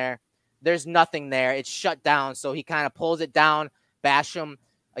looking there. There's nothing there. It's shut down. So he kind of pulls it down. Basham,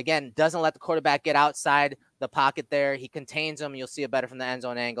 again, doesn't let the quarterback get outside the pocket there. He contains him. You'll see it better from the end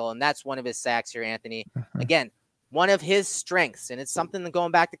zone angle. And that's one of his sacks here, Anthony. Again, one of his strengths, and it's something that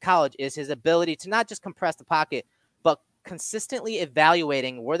going back to college, is his ability to not just compress the pocket, but consistently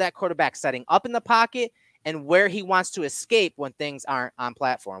evaluating where that quarterback's setting up in the pocket and where he wants to escape when things aren't on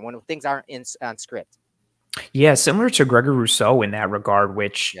platform, when things aren't on script. Yeah, similar to Gregory Rousseau in that regard,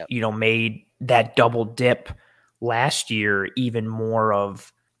 which, you know, made that double dip last year even more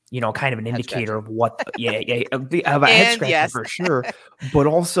of, you know, kind of an indicator of what, of a head scratcher for sure. But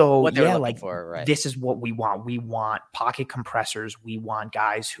also, what they're looking for, right? This is what we want. We want pocket compressors. We want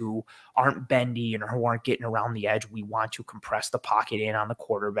guys who aren't bendy and who aren't getting around the edge. We want to compress the pocket in on the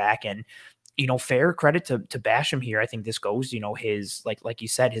quarterback. And, you know, fair credit to Basham here. I think this goes, you know, his, like you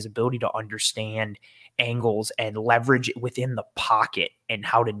said, his ability to understand angles and leverage within the pocket and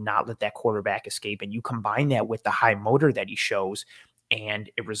how to not let that quarterback escape. And you combine that with the high motor that he shows, and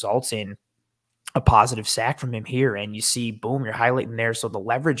it results in a positive sack from him here. And you see, boom, you're highlighting there. So the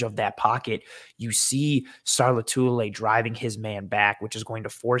leverage of that pocket, you see Sarlatule driving his man back, which is going to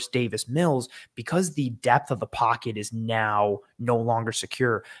force Davis Mills, because the depth of the pocket is now no longer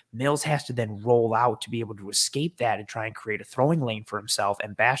secure. Mills has to then roll out to be able to escape that and try and create a throwing lane for himself.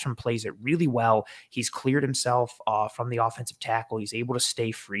 And Basham plays it really well. He's cleared himself from the offensive tackle. He's able to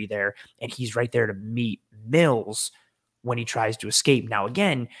stay free there, and he's right there to meet Mills when he tries to escape. Now,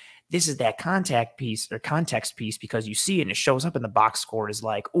 again, this is that context piece, because you see it and it shows up in the box score is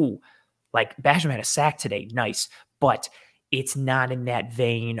like, ooh, Like Basham had a sack today. Nice. But it's not in that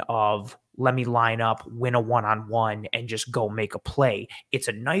vein of let me line up, win a one-on-one, and just go make a play. It's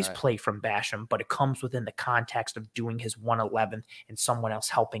a nice play from Basham, but it comes within the context of doing his 111 and someone else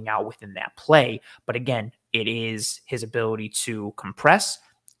helping out within that play. But again, it is his ability to compress,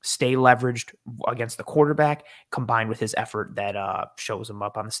 stay leveraged against the quarterback, combined with his effort that shows him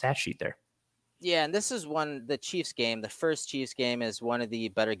up on the stat sheet there. Yeah, and this is the Chiefs game. The first Chiefs game is one of the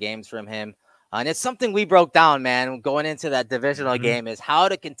better games from him. And it's something we broke down, man, going into that divisional game is how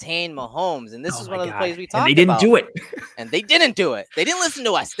to contain Mahomes. And this is one of the plays we talked about. And they didn't do it. And they didn't do it. They didn't listen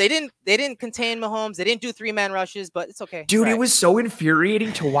to us. They didn't contain Mahomes. They didn't do 3-man rushes, but it's okay. Dude, it was so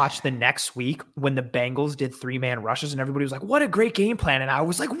infuriating to watch the next week when the Bengals did 3-man rushes and everybody was like, what a great game plan. And I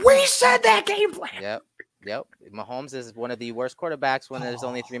was like, we said that game plan. Yep. Mahomes is one of the worst quarterbacks when there's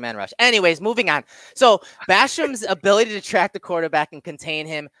only 3-man rush. Anyways, moving on. So Basham's ability to track the quarterback and contain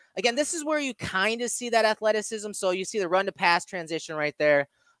him. Again, this is where you kind of see that athleticism. So you see the run to pass transition right there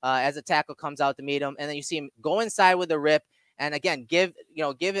as a tackle comes out to meet him. And then you see him go inside with a rip. And again, give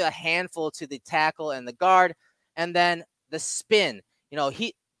it a handful to the tackle and the guard. And then the spin,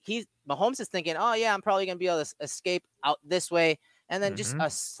 Mahomes is thinking, oh yeah, I'm probably going to be able to escape out this way. And then just a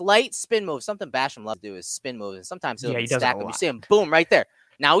slight spin move. Something Basham loves to do is spin moves. And sometimes he'll stack him. You see him, boom, right there.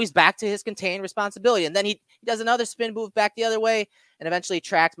 Now he's back to his contained responsibility. And then he does another spin move back the other way and eventually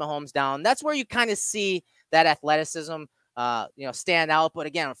tracks Mahomes down. That's where you kind of see that athleticism, stand out. But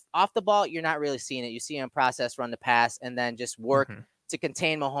again, off the ball, you're not really seeing it. You see him process, run the pass, and then just work to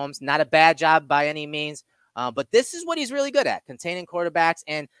contain Mahomes. Not a bad job by any means. But this is what he's really good at, containing quarterbacks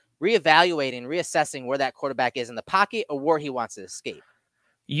and reevaluating, reassessing where that quarterback is in the pocket or where he wants to escape.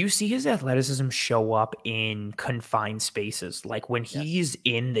 You see his athleticism show up in confined spaces. Like when he's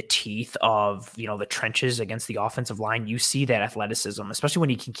in the teeth of, the trenches against the offensive line, you see that athleticism, especially when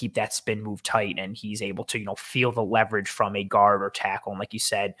he can keep that spin move tight and he's able to, feel the leverage from a guard or tackle. And like you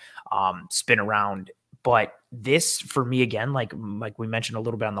said, spin around. But this, for me, again, like we mentioned a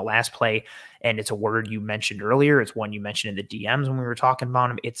little bit on the last play, and it's a word you mentioned earlier. It's one you mentioned in the DMs when we were talking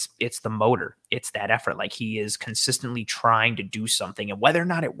about him. It's the motor. It's that effort. Like he is consistently trying to do something, and whether or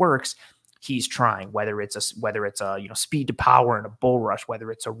not it works, he's trying. Whether it's a speed to power and a bull rush,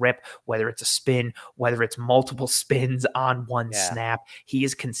 whether it's a rip, whether it's a spin, whether it's multiple spins on one snap, he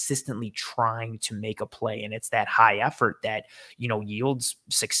is consistently trying to make a play, and it's that high effort that yields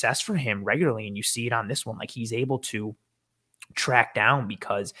success for him regularly. And you see it on this one. Like he's able to track down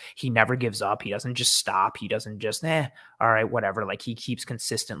because he never gives up. He doesn't just stop. He doesn't just, all right, whatever. Like he keeps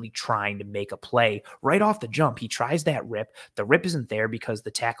consistently trying to make a play right off the jump. He tries that rip. The rip isn't there because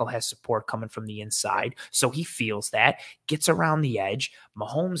the tackle has support coming from the inside. So he feels that, gets around the edge.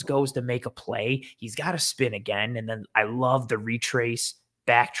 Mahomes goes to make a play. He's got to spin again. And then I love the retrace,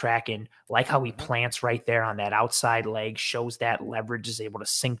 backtracking, like how he plants right there on that outside leg, shows that leverage, is able to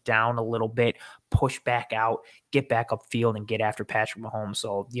sink down a little bit, push back out, get back upfield, and get after Patrick Mahomes.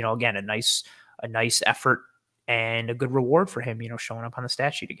 So, again, a nice effort and a good reward for him, showing up on the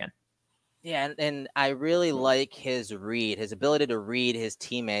stat sheet again. Yeah, and I really like his ability to read his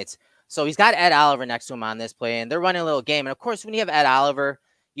teammates. So he's got Ed Oliver next to him on this play, and they're running a little game. And of course, when you have Ed Oliver,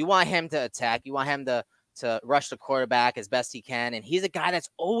 you want him to attack. You want him to rush the quarterback as best he can. And he's a guy that's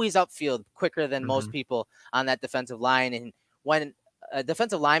always upfield quicker than most people on that defensive line. And when a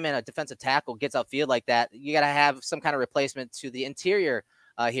defensive lineman, a defensive tackle gets upfield like that, you got to have some kind of replacement to the interior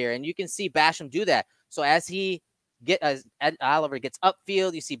here. And you can see Basham do that. So as Ed Oliver gets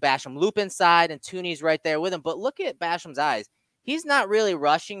upfield, you see Basham loop inside and Tooney's right there with him. But look at Basham's eyes. He's not really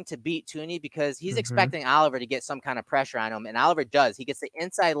rushing to beat Tooney because he's expecting Oliver to get some kind of pressure on him. And Oliver does. He gets the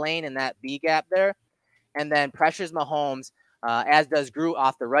inside lane in that B gap there, and then pressures Mahomes, as does Groot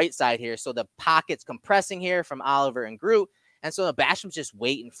off the right side here. So the pocket's compressing here from Oliver and Groot. And so Basham's just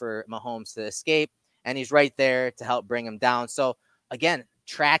waiting for Mahomes to escape, and he's right there to help bring him down. So again,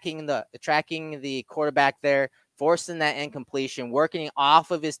 tracking the quarterback there, forcing that incompletion, working off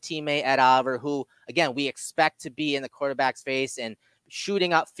of his teammate Ed Oliver, who, again, we expect to be in the quarterback's face and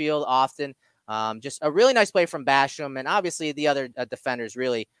shooting upfield often. Just a really nice play from Basham, and obviously the other defenders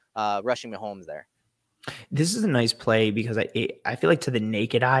really rushing Mahomes there. This is a nice play because I feel like to the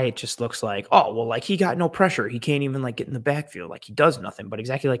naked eye, it just looks like, oh, well, like he got no pressure. He can't even like get in the backfield. Like he does nothing. But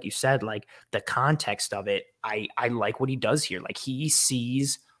exactly like you said, like the context of it, I like what he does here. Like he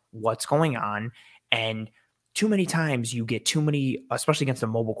sees what's going on, and too many times you get too many, especially against a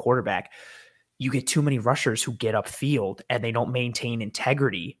mobile quarterback, you get too many rushers who get upfield and they don't maintain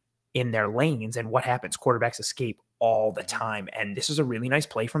integrity in their lanes. And what happens? Quarterbacks escape all the time. And this is a really nice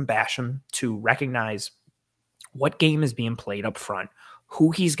play from Basham to recognize what game is being played up front,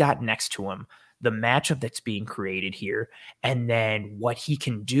 who he's got next to him, the matchup that's being created here, and then what he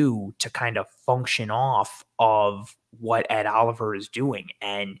can do to kind of function off of what Ed Oliver is doing.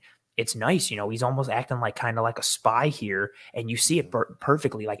 And it's nice, he's almost acting like kind of like a spy here, and you see it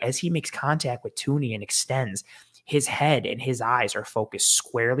perfectly. Like as he makes contact with Tooney and extends, his head and his eyes are focused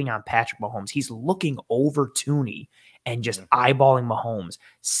squarely on Patrick Mahomes. He's looking over Tooney and just eyeballing Mahomes,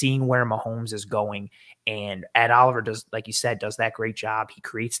 seeing where Mahomes is going. And Ed Oliver does, like you said, does that great job. He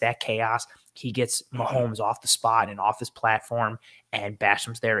creates that chaos. He gets Mahomes off the spot and off his platform, and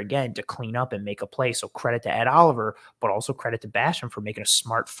Basham's there again to clean up and make a play. So credit to Ed Oliver, but also credit to Basham for making a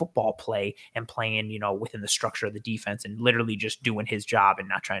smart football play and playing, within the structure of the defense and literally just doing his job and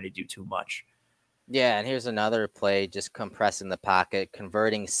not trying to do too much. Yeah, and here's another play, just compressing the pocket,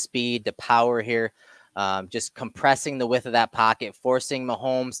 converting speed to power here, just compressing the width of that pocket, forcing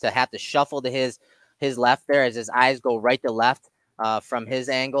Mahomes to have to shuffle to his left there as his eyes go right to left from his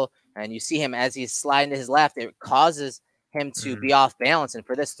angle. And you see him as he's sliding to his left, it causes him to be off balance and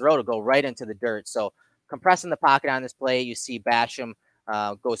for this throw to go right into the dirt. So compressing the pocket on this play, you see Basham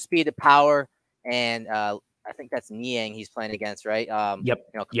go speed to power, and I think that's Niang he's playing against, right?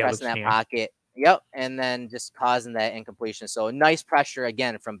 Compressing that pocket. Yep, and then just causing that incompletion. So nice pressure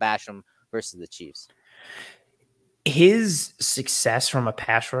again from Basham versus the Chiefs. His success from a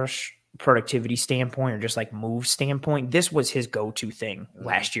pass rush productivity standpoint or just like move standpoint, this was his go-to thing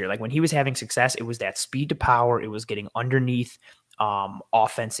last year. Like when he was having success, it was that speed to power. It was getting underneath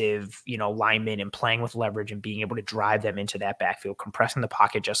offensive, linemen and playing with leverage and being able to drive them into that backfield, compressing the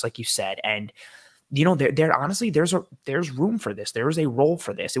pocket, just like you said. And there honestly, there's room for this. There is a role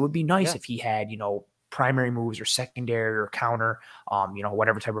for this. It would be nice if he had, primary moves or secondary or counter,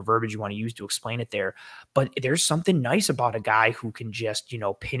 whatever type of verbiage you want to use to explain it there. But there's something nice about a guy who can just,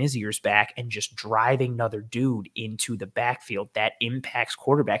 pin his ears back and just drive another dude into the backfield that impacts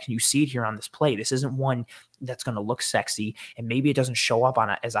quarterbacks. And you see it here on this play. This isn't one that's going to look sexy, and maybe it doesn't show up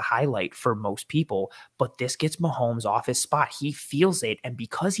as a highlight for most people, but this gets Mahomes off his spot. He feels it, and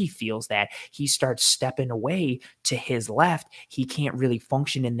because he feels that, he starts stepping away to his left. He can't really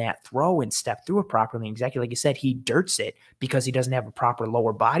function in that throw and step through it properly. Exactly like you said, he dirts it because he doesn't have a proper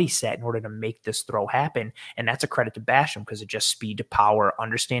lower body set in order to make this throw happen, and that's a credit to Basham because it just speed to power,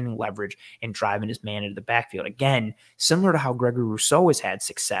 understanding leverage, and driving his man into the backfield. Again, similar to how Gregory Rousseau has had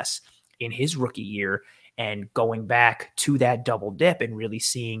success in his rookie year, and going back to that double dip and really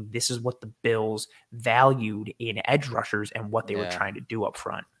seeing this is what the Bills valued in edge rushers and what they were trying to do up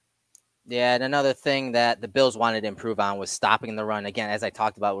front. Yeah, and another thing that the Bills wanted to improve on was stopping the run. Again, as I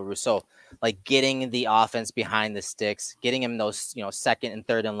talked about with Rousseau, like getting the offense behind the sticks, getting him those, second and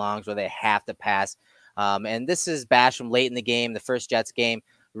third and longs where they have to pass. And this is Basham late in the game, the first Jets game,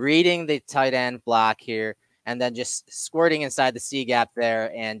 reading the tight end block here, and then just squirting inside the C gap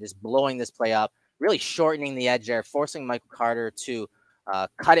there and just blowing this play up, really shortening the edge there, forcing Michael Carter to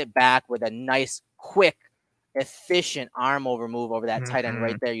cut it back with a nice, quick, efficient arm over move over that tight end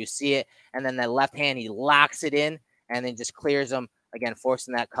right there. You see it. And then that left hand, he locks it in and then just clears him, again,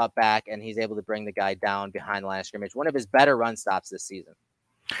 forcing that cut back. And he's able to bring the guy down behind the line of scrimmage. One of his better run stops this season.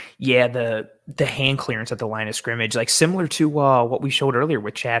 Yeah, the hand clearance at the line of scrimmage, like similar to what we showed earlier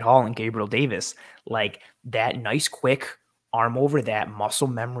with Chad Hall and Gabriel Davis, like that nice, quick arm over that muscle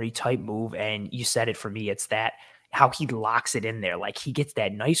memory type move. And you said it for me, it's that how he locks it in there. Like he gets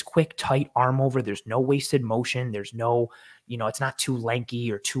that nice, quick, tight arm over. There's no wasted motion. There's no, it's not too lanky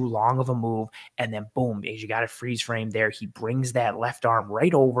or too long of a move. And then boom, as you got a freeze frame there, he brings that left arm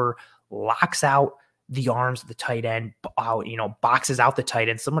right over, locks out the arms of the tight end, boxes out the tight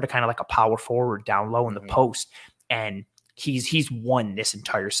end, similar to kind of like a power forward down low in the post. And he's won this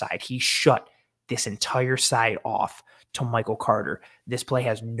entire side. He shut this entire side off to Michael Carter. This play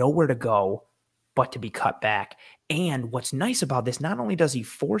has nowhere to go but to be cut back. And what's nice about this, not only does he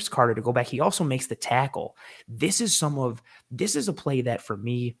force Carter to go back, he also makes the tackle. This is a play that for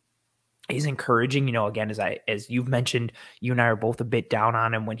me is encouraging. Again, as you've mentioned, you and I are both a bit down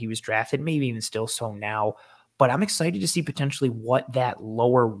on him when he was drafted, maybe even still so now. But I'm excited to see potentially what that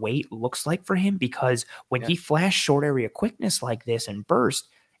lower weight looks like for him, because when he flashed short area quickness like this and burst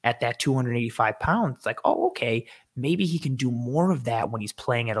at that 285 pounds, it's like, oh, okay, maybe he can do more of that when he's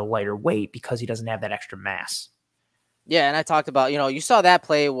playing at a lighter weight because he doesn't have that extra mass. Yeah, and I talked about, you saw that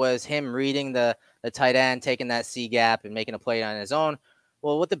play was him reading the tight end, taking that C gap and making a play on his own.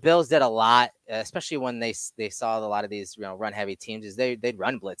 Well, what the Bills did a lot, especially when they saw a lot of these run heavy teams, is they'd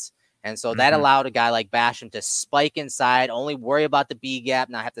run blitz. And so that allowed a guy like Basham to spike inside, only worry about the B gap,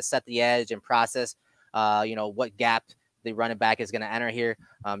 not have to set the edge and process, what gap the running back is going to enter here.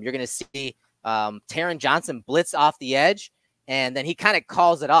 You're going to see Taron Johnson blitz off the edge, and then he kind of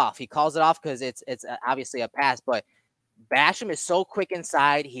calls it off. He calls it off because it's obviously a pass, but Basham is so quick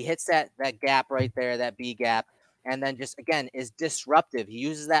inside. He hits that gap right there, that B gap, and then just, again, is disruptive. He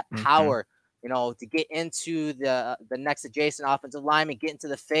uses that power, to get into the next adjacent offensive lineman, get into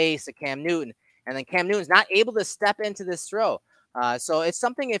the face of Cam Newton, and then Cam Newton's not able to step into this throw. So it's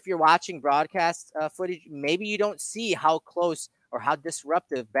something, if you're watching broadcast footage, maybe you don't see how close or how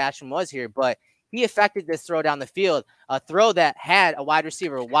disruptive Basham was here, but he affected this throw down the field, a throw that had a wide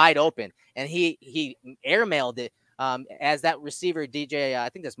receiver wide open, and he airmailed it as that receiver, DJ, I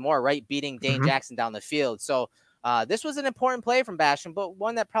think there's more, right, beating Dane Jackson down the field. So this was an important play from Basham, but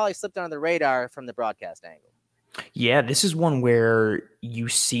one that probably slipped under the radar from the broadcast angle. Yeah, this is one where you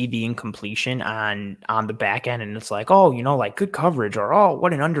see the incompletion on the back end, and it's like, oh, like good coverage, or oh,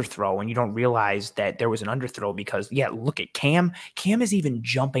 what an underthrow, and you don't realize that there was an underthrow because, yeah, look at Cam. Cam is even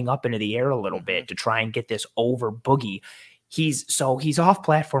jumping up into the air a little bit to try and get this over Boogie. He's off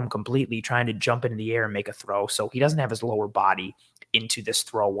platform completely, trying to jump into the air and make a throw, so he doesn't have his lower body into this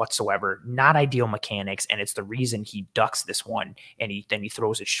throw whatsoever. Not ideal mechanics, and it's the reason he ducks this one, and then he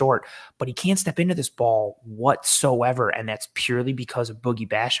throws it short. But he can't step into this ball whatsoever, and that's purely because of Boogie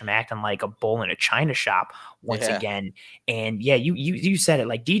Basham acting like a bull in a china shop once again. And yeah, you said it.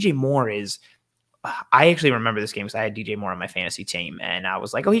 Like, DJ Moore is. I actually remember this game because I had DJ Moore on my fantasy team, and I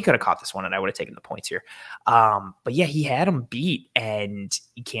was like, oh, he could have caught this one, and I would have taken the points here. But yeah, he had him beat, and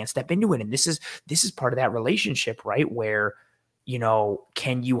he can't step into it. And this is part of that relationship, right, where,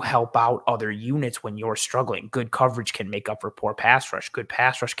 can you help out other units when you're struggling? Good coverage can make up for poor pass rush. Good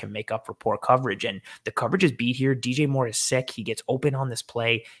pass rush can make up for poor coverage. And the coverage is beat here. DJ Moore is sick. He gets open on this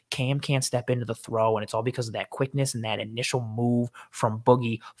play. Cam can't step into the throw, and it's all because of that quickness and that initial move from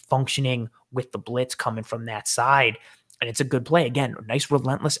Boogie functioning with the blitz coming from that side. And it's a good play. Again, a nice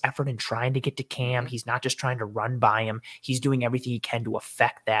relentless effort in trying to get to Cam. He's not just trying to run by him. He's doing everything he can to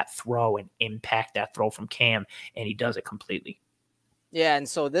affect that throw and impact that throw from Cam, and he does it completely. Yeah, and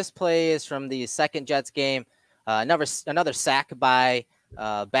so this play is from the second Jets game. Another sack by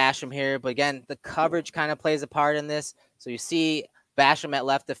Basham here. But again, the coverage kind of plays a part in this. So you see Basham at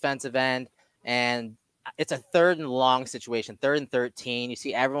left defensive end, and it's a 3rd and long situation, 3rd and 13. You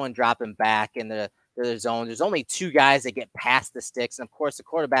see everyone dropping back in the zone. There's only 2 guys that get past the sticks. And, of course, the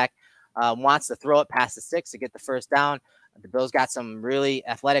quarterback wants to throw it past the sticks to get the first down. The Bills got some really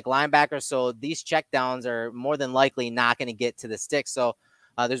athletic linebackers, so these checkdowns are more than likely not going to get to the sticks. So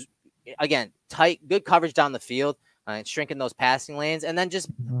there's, again, tight, good coverage down the field and shrinking those passing lanes. And then just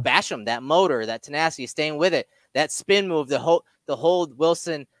Basham, that motor, that tenacity, staying with it, that spin move, the hold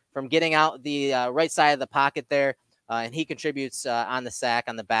Wilson from getting out the right side of the pocket there. And he contributes on the sack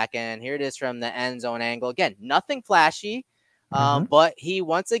on the back end. Here it is from the end zone angle. Again, nothing flashy. But he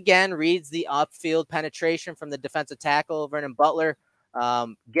once again reads the upfield penetration from the defensive tackle, Vernon Butler,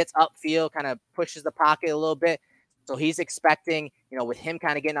 gets upfield, kind of pushes the pocket a little bit. So he's expecting, with him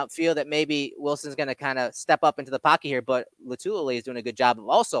kind of getting upfield, that maybe Wilson's going to kind of step up into the pocket here. But Latulele is doing a good job of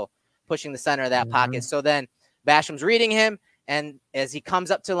also pushing the center of that pocket. So then Basham's reading him. And as he comes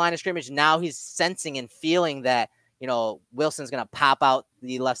up to the line of scrimmage, now he's sensing and feeling that, Wilson's going to pop out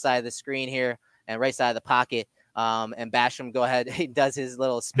the left side of the screen here and right side of the pocket. And Basham go ahead, he does his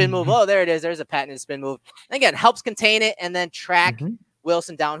little spin move. Oh, there it is. There's a patented spin move. And again, helps contain it and then track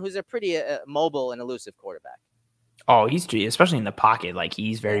Wilson down, who's a pretty mobile and elusive quarterback. Oh, he's, especially in the pocket, like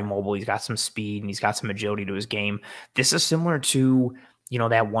he's very mobile. He's got some speed and he's got some agility to his game. This is similar to,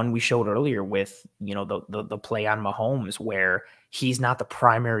 that one we showed earlier with, the play on Mahomes, where he's not the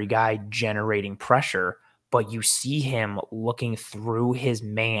primary guy generating pressure, but you see him looking through his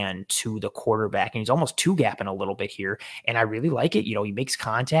man to the quarterback, and he's almost 2-gapping a little bit here. And I really like it. He makes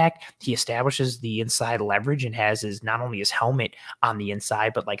contact. He establishes the inside leverage and has not only his helmet on the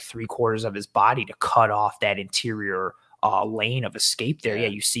inside, but like 3/4 of his body to cut off that interior lane of escape there. Yeah,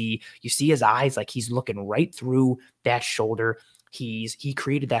 you see his eyes, like he's looking right through that shoulder. He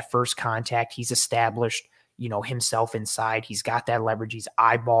created that first contact. He's established himself inside. He's got that leverage. He's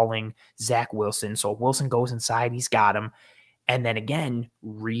eyeballing Zach Wilson. So if Wilson goes inside, he's got him. And then again,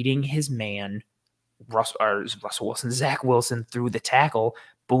 reading his man, Zach Wilson through the tackle.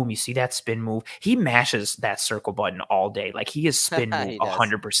 Boom, you see that spin move. He mashes that circle button all day. Like he is spin move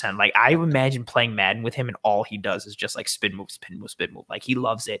 100%. Like I imagine playing Madden with him and all he does is just like spin move, spin move, spin move. Like he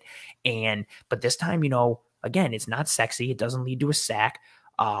loves it. But this time, again, it's not sexy. It doesn't lead to a sack.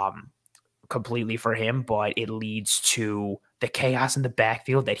 Completely for him, but it leads to the chaos in the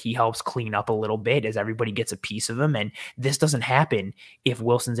backfield that he helps clean up a little bit as everybody gets a piece of him. And this doesn't happen if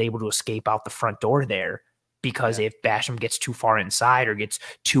Wilson's able to escape out the front door there. because if Basham gets too far inside or gets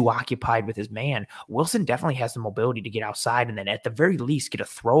too occupied with his man, Wilson definitely has the mobility to get outside and then at the very least get a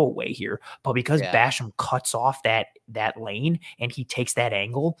throwaway here. But because Basham cuts off that lane and he takes that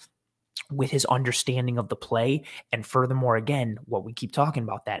angle with his understanding of the play, and furthermore, again, what we keep talking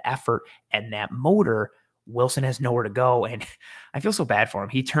about, that effort and that motor, Wilson has nowhere to go. And I feel so bad for him.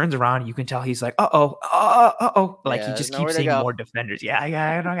 He turns around, you can tell he's like, like he just keeps seeing more defenders. Yeah,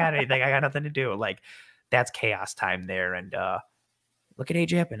 I don't got anything. I got nothing to do. Like, that's chaos time there. And look at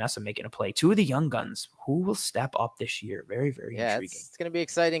AJ Epinesa making a play. Two of the young guns who will step up this year. Very, very intriguing. It's going to be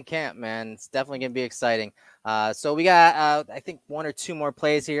exciting camp, man. It's definitely going to be exciting. So we got, I think, one or two more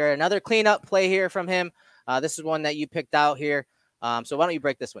plays here. Another cleanup play here from him. This is one that you picked out here. So why don't you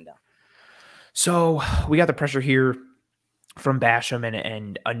break this one down? So we got the pressure here from Basham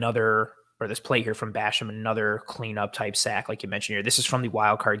and another, or this play here from Basham, another cleanup type sack, like you mentioned here. This is from the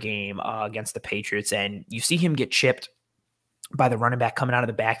wild card game against the Patriots, and you see him get chipped by the running back coming out of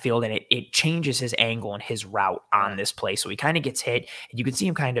the backfield, and it changes his angle and his route on this play. So he kind of gets hit, and you can see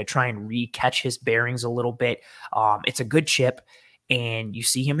him kind of try and re-catch his bearings a little bit. It's a good chip, and you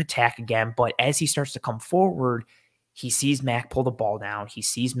see him attack again, but as he starts to come forward, he sees Mac pull the ball down. He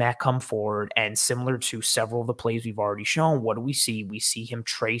sees Mac come forward, and similar to several of the plays we've already shown, what do we see? We see him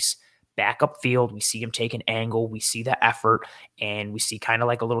trace back upfield. We see him take an angle. We see the effort, and we see kind of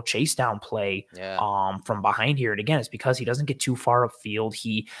like a little chase down play from behind here. And again, it's because he doesn't get too far upfield.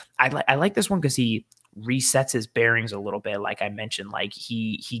 I like this one because he resets his bearings a little bit. Like I mentioned, like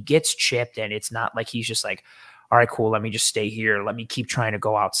he gets chipped, and it's not like he's just like, all right, cool, let me just stay here. Let me keep trying to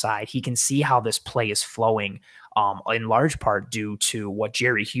go outside. He can see how this play is flowing, in large part due to what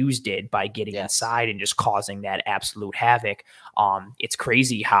Jerry Hughes did by getting inside and just causing that absolute havoc. It's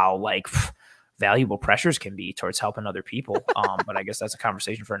crazy how valuable pressures can be towards helping other people. But I guess that's a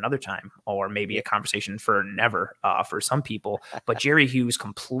conversation for another time, or maybe a conversation for never for some people. But Jerry Hughes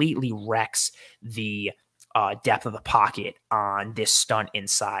completely wrecks the depth of the pocket on this stunt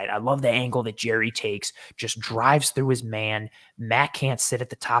inside. I love the angle that Jerry takes, just drives through his man. Matt can't sit at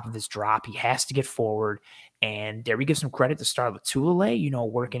the top of his drop. He has to get forward. And there we give some credit to Star Lotulelei,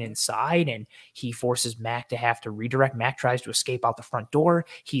 working inside, and he forces Mac to have to redirect. Mac tries to escape out the front door.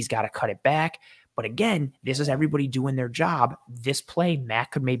 He's got to cut it back. But again, this is everybody doing their job. This play,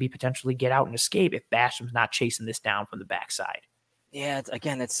 Mac could maybe potentially get out and escape if Basham's not chasing this down from the backside. Yeah,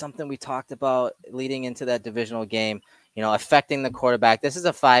 it's something we talked about leading into that divisional game, affecting the quarterback. This is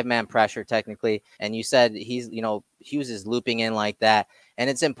a 5-man pressure technically. And you said Hughes is looping in like that. And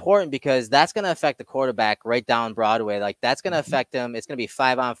it's important because that's going to affect the quarterback right down Broadway. Like that's going to affect him. It's going to be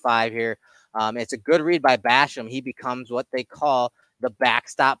 5-on-5 here. It's a good read by Basham. He becomes what they call the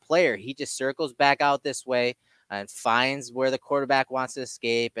backstop player. He just circles back out this way and finds where the quarterback wants to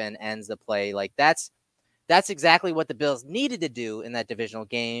escape and ends the play. Like that's exactly what the Bills needed to do in that divisional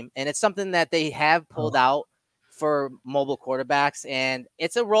game. And it's something that they have pulled out for mobile quarterbacks. And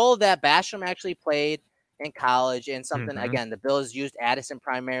it's a role that Basham actually played in college, and something, again, the Bills used Addison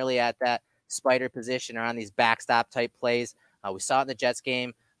primarily at that spider position or on these backstop type plays. We saw it in the Jets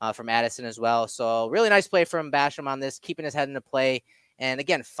game from Addison as well. So really nice play from Basham on this, keeping his head into play. And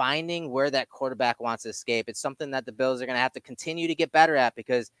again, finding where that quarterback wants to escape. It's something that the Bills are going to have to continue to get better at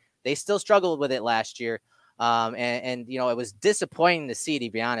because they still struggled with it last year. And it was disappointing to see,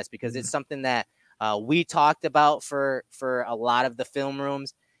 to be honest, because it's something that we talked about for a lot of the film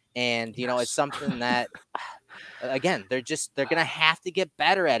rooms. And, it's something that, again, they're going to have to get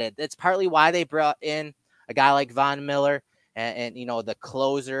better at it. That's partly why they brought in a guy like Von Miller and the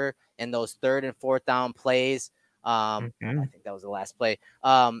closer in those 3rd and 4th down plays. I think that was the last play.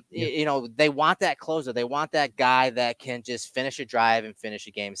 They want that closer. They want that guy that can just finish a drive and finish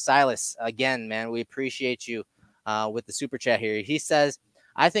a game. Silas, again, man, we appreciate you with the super chat here. He says,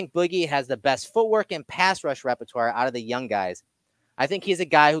 I think Boogie has the best footwork and pass rush repertoire out of the young guys. I think he's a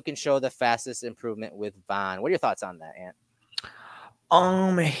guy who can show the fastest improvement with Von. What are your thoughts on that, Ant?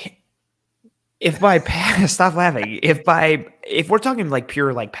 If by pass, stop laughing. If we're talking like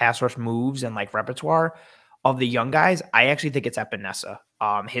pure like pass rush moves and like repertoire of the young guys, I actually think it's Epinesa.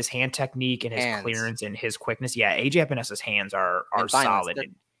 His hand technique and his clearance and his quickness. Yeah, AJ Epinesa's hands are solid. They're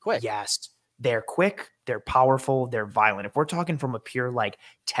quick. Yes, they're quick, they're powerful, they're violent. If we're talking from a pure like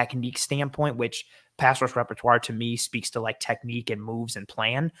technique standpoint, which pass rush repertoire to me speaks to like technique and moves and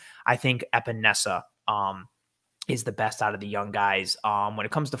plan, I think Epinesa is the best out of the young guys. When it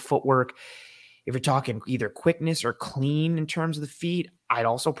comes to footwork, if you're talking either quickness or clean in terms of the feet, I'd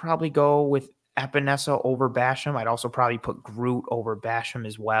also probably go with Epinesa over Basham. I'd also probably put Groot over Basham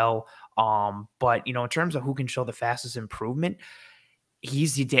as well. But in terms of who can show the fastest improvement,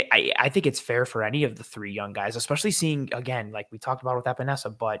 I think it's fair for any of the three young guys, especially seeing, again, like we talked about with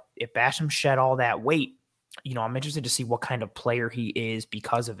Epinesa, but if Basham shed all that weight, you know, I'm interested to see what kind of player he is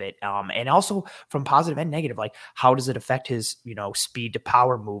because of it. And also from positive and negative, like how does it affect his, you know, speed to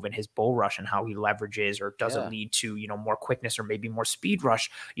power move and his bull rush and how he leverages, or does it lead to, you know, more quickness or maybe more speed rush,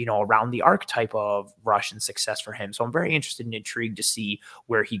 you know, around the arc type of rush and success for him. So I'm very interested and intrigued to see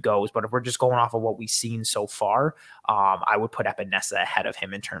where he goes. But if we're just going off of what we've seen so far, I would put Epinesa ahead of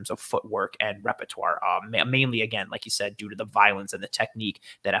him in terms of footwork and repertoire, mainly, again, like you said, due to the violence and the technique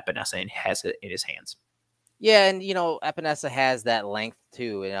that Epinesa has in his hands. Yeah, and you know, Epinesa has that length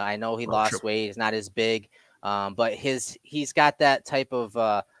too. You know, I know he lost weight; he's not as big, but he's got that type of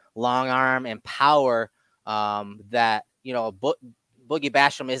long arm and power that, you know, Boogie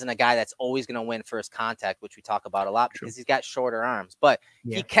Basham isn't a guy that's always going to win first contact, which we talk about a lot because he's got shorter arms. But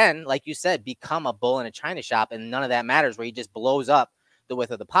he can, like you said, become a bull in a china shop, and none of that matters where he just blows up the width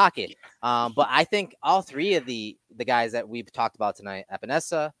of the pocket. But I think all three of the guys that we've talked about tonight,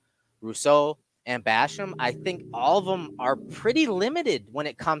 Epinesa, Rousseau, and Basham, I think all of them are pretty limited when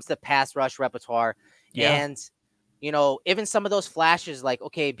it comes to pass rush repertoire. And, you know, even some of those flashes, like,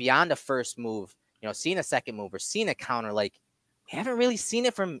 okay, beyond the first move, you know, seeing a second move or seeing a counter, like, we haven't really seen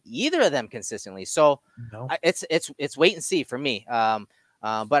it from either of them consistently. So it's wait and see for me.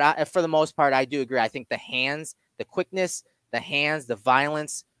 But for the most part, I do agree. I think the hands, the quickness, the hands, the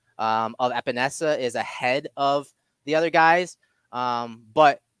violence of Epinesa is ahead of the other guys.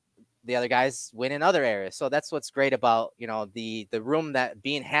 But the other guys win in other areas. So that's what's great about, you know, the room that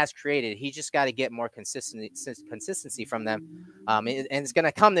Bean has created. He just got to get more consistency from them. And it's going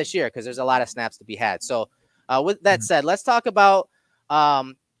to come this year because there's a lot of snaps to be had. So with that said, let's talk about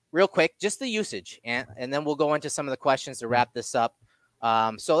real quick, just the usage. And then we'll go into some of the questions to wrap this up.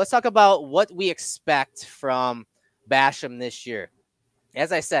 So let's talk about what we expect from Basham this year.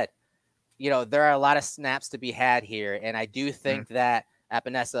 As I said, you know, there are a lot of snaps to be had here. And I do think that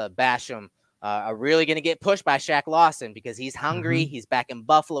Epinesa, Basham are really going to get pushed by Shaq Lawson because he's hungry. He's back in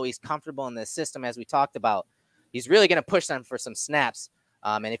Buffalo. He's comfortable in the system, as we talked about. He's really going to push them for some snaps.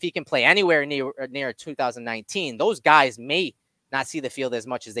 And if he can play anywhere near 2019, those guys may not see the field as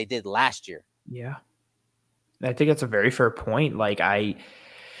much as they did last year. Yeah. I think that's a very fair point. Like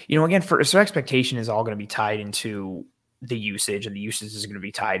you know, again, so expectation is all going to be tied into the usage, and the usage is going to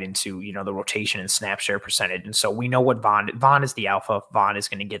be tied into, you know, the rotation and snap share percentage. And so we know what Vaughn is the alpha. Vaughn is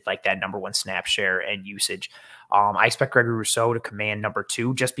going to get like that #1 snap share and usage. I expect Gregory Rousseau to command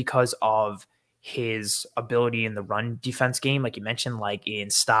 #2 just because of his ability in the run defense game. Like you mentioned, like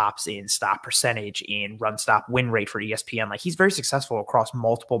in stops, in stop percentage, in run stop win rate for ESPN, like he's very successful across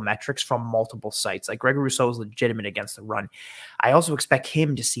multiple metrics from multiple sites. Like Gregory Rousseau is legitimate against the run. I also expect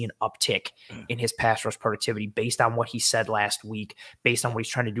him to see an uptick in his pass rush productivity based on what he said last week, based on what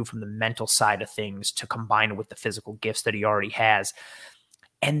he's trying to do from the mental side of things to combine it with the physical gifts that he already has.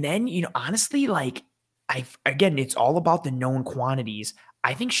 And then, you know, honestly, like again, it's all about the known quantities.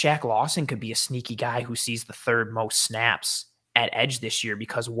 I think Shaq Lawson could be a sneaky guy who sees the third most snaps at edge this year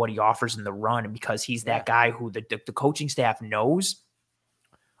because of what he offers in the run, and because he's that guy who the coaching staff knows.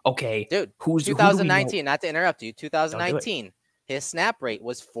 Okay, dude, who's 2019? Not to interrupt you, 2019, his snap rate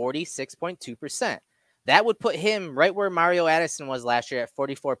was 46.2%. That would put him right where Mario Addison was last year at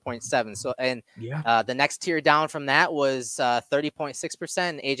 44.7. So, and the next tier down from that was 30.6%.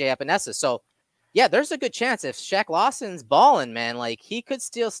 AJ Epinesa. So, yeah, there's a good chance if Shaq Lawson's balling, man, like he could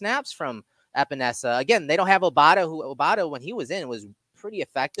steal snaps from Epinesa. Again, they don't have Obata, who Obata, when he was in, was pretty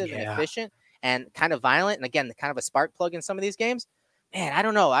effective and efficient and kind of violent. And again, kind of a spark plug in some of these games. Man, I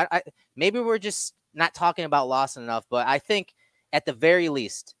don't know. I maybe we're just not talking about Lawson enough, but I think at the very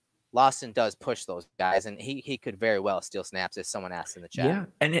least, Lawson does push those guys, and he could very well steal snaps if someone asks in the chat. Yeah,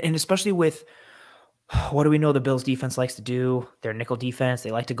 and especially with, what do we know the Bills defense likes to do? Their nickel defense,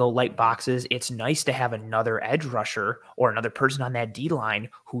 they like to go light boxes. It's nice to have another edge rusher or another person on that D line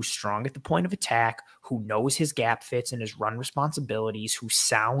who's strong at the point of attack, who knows his gap fits and his run responsibilities, who's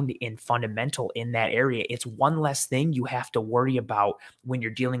sound and fundamental in that area. It's one less thing you have to worry about when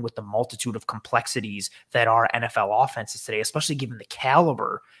you're dealing with the multitude of complexities that are NFL offenses today, especially given the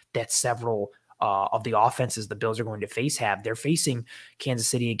caliber that several of the offenses the Bills are going to face have. They're facing Kansas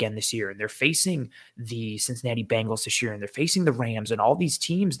City again this year, and they're facing the Cincinnati Bengals this year, and they're facing the Rams, and all these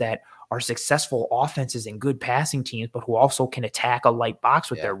teams that are successful offenses and good passing teams, but who also can attack a light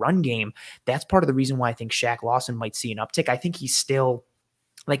box with their run game. That's part of the reason why I think Shaq Lawson might see an uptick. I think he's still,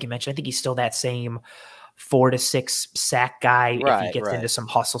 like you mentioned, I think he's still that same 4 to 6 sack guy if he gets into some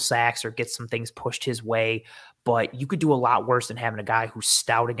hustle sacks or gets some things pushed his way. But you could do a lot worse than having a guy who's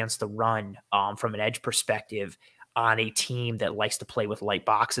stout against the run from an edge perspective. on a team that likes to play with light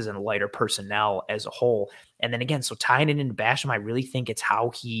boxes and lighter personnel as a whole. And then again, so tying it into Basham, I really think it's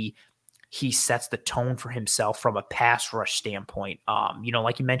how he sets the tone for himself from a pass rush standpoint.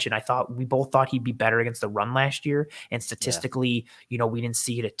 Like you mentioned, we both thought he'd be better against the run last year. And statistically, we didn't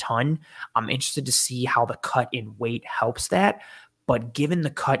see it a ton. I'm interested to see how the cut in weight helps that. But given the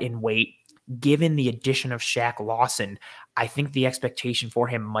cut in weight, given the addition of Shaq Lawson, I think the expectation for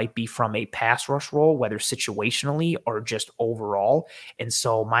him might be from a pass rush role, whether situationally or just overall. And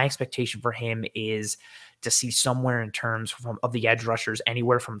so my expectation for him is to see somewhere in terms of the edge rushers,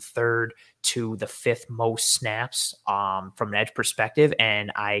 anywhere from 3rd to the 5th most snaps from an edge perspective.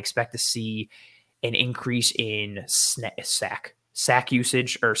 And I expect to see an increase in sack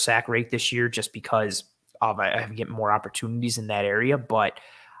usage or sack rate this year, just because I get more opportunities in that area. But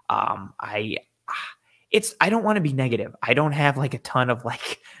I don't want to be negative. I don't have like a ton of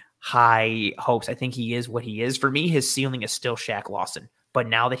like high hopes. I think he is what he is. For me, his ceiling is still Shaq Lawson. But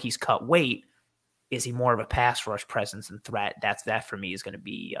now that he's cut weight, is he more of a pass rush presence and threat? That for me is going to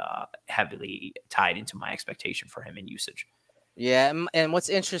be heavily tied into my expectation for him in usage. Yeah, and what's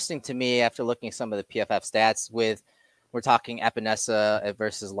interesting to me after looking at some of the PFF stats we're talking Epinesa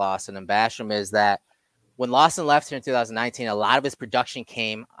versus Lawson and Basham, is that when Lawson left here in 2019, a lot of his production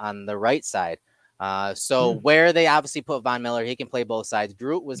came on the right side. Where they obviously put Von Miller, he can play both sides.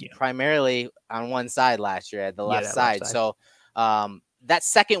 Groot was primarily on one side last year at the left side. So that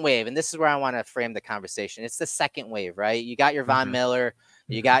second wave, and this is where I want to frame the conversation. It's the second wave, right? You got your Von Miller,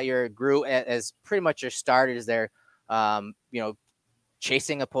 you got your Groot as pretty much your starters there,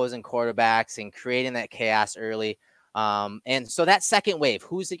 chasing opposing quarterbacks and creating that chaos early. And so that second wave,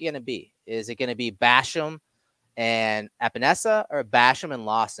 who's it going to be? Is it going to be Basham and Epinesa or Basham and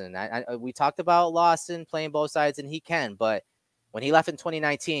Lawson? We talked about Lawson playing both sides, and he can, but when he left in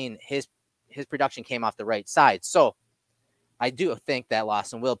 2019, his production came off the right side. So I do think that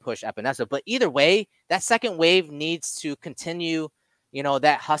Lawson will push Epinesa, but either way, that second wave needs to continue,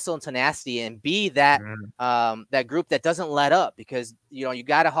 that hustle and tenacity and be that that group that doesn't let up, because you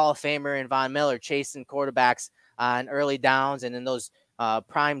got a Hall of Famer in Von Miller chasing quarterbacks on early downs and in those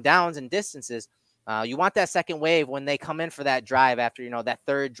prime downs and distances. You want that second wave when they come in for that drive after that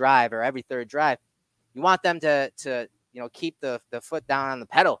third drive or every third drive. You want them to keep the foot down on the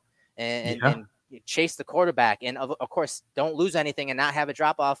pedal and chase the quarterback, and of course don't lose anything and not have a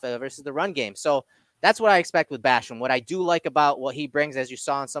drop off versus the run game. So that's what I expect with Basham. What I do like about what he brings, as you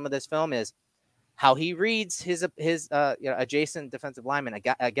saw in some of this film, is how he reads his adjacent defensive linemen.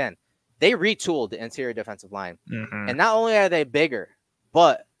 Again, they retooled the interior defensive line, and not only are they bigger,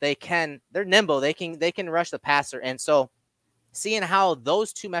 but they're nimble. They can rush the passer, and so seeing how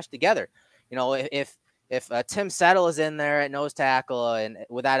those two mesh together, if Tim Settle is in there at nose tackle and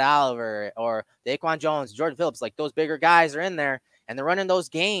with that Oliver or Daquan Jones, Jordan Phillips, like those bigger guys are in there and they're running those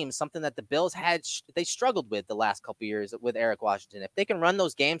games, something that the Bills they struggled with the last couple of years with Eric Washington. If they can run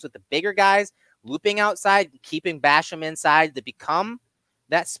those games with the bigger guys looping outside, keeping Basham inside to become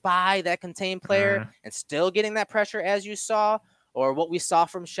that spy, that contained player, and still getting that pressure as you saw, or what we saw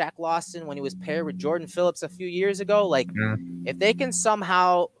from Shaq Lawson when he was paired with Jordan Phillips a few years ago. Like, if they can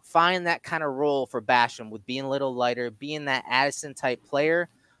somehow find that kind of role for Basham with being a little lighter, being that Addison-type player,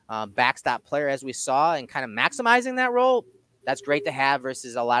 backstop player as we saw, and kind of maximizing that role, that's great to have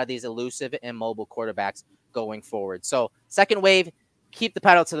versus a lot of these elusive and mobile quarterbacks going forward. So second wave, keep the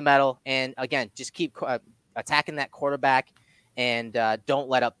pedal to the metal, and again, just keep attacking that quarterback and don't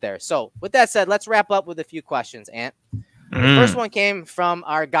let up there. So with that said, let's wrap up with a few questions, Ant. The first one came from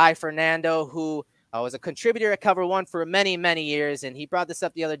our guy, Fernando, who was a contributor at Cover One for many, many years. And he brought this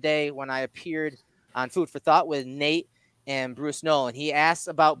up the other day when I appeared on Food for Thought with Nate and Bruce Nolan. He asked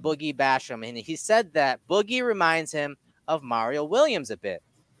about Boogie Basham, and he said that Boogie reminds him of Mario Williams a bit,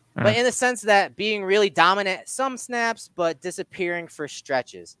 but in the sense that being really dominant some snaps, but disappearing for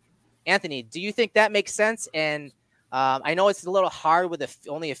stretches. Anthony, do you think that makes sense? And I know it's a little hard with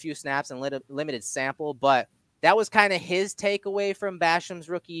only a few snaps and limited sample, but that was kind of his takeaway from Basham's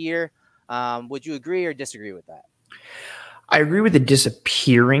rookie year. Would you agree or disagree with that? I agree with the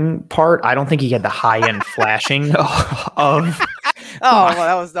disappearing part. I don't think he had the high end flashing of.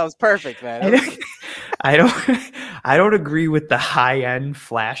 Well, that was perfect, man. I don't agree with the high end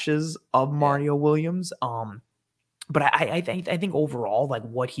flashes of Mario Williams. But I think overall, like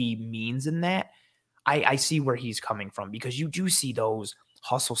what he means in that, I see where he's coming from, because you do see those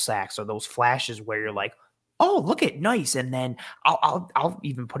hustle sacks or those flashes where you're like, oh, look at nice. And then I'll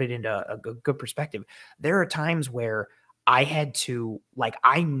even put it into a good perspective. There are times where I had to, like,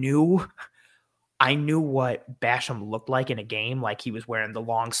 I knew I knew what Basham looked like in a game. Like he was wearing the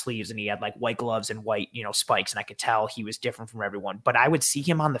long sleeves and he had like white gloves and white, spikes. And I could tell he was different from everyone, but I would see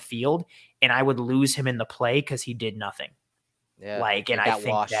him on the field and I would lose him in the play because he did nothing. Yeah. And I think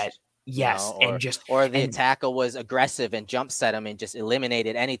washed, that, yes. Or the tackle was aggressive and jump set him and just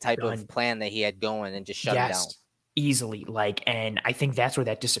eliminated any type of plan that he had going and just shut him down. Easily. And I think that's where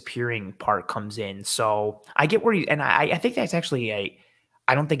that disappearing part comes in. So I get where I think that's actually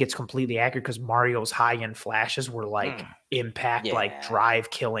I don't think it's completely accurate because Mario's high-end flashes were like impact, like drive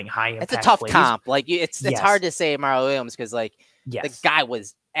killing high impact. It's a tough plays. comp. Like it's hard to say Mario Williams because like the guy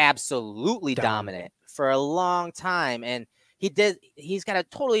was absolutely dominant for a long time, and he's got a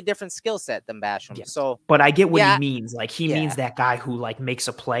totally different skill set than Basham. Yes. So, but I get what he means. Like he means that guy who like makes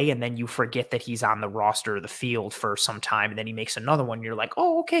a play and then you forget that he's on the roster of the field for some time, and then he makes another one. And you're like,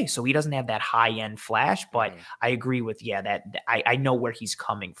 oh, okay. So he doesn't have that high end flash, but I agree with that I know where he's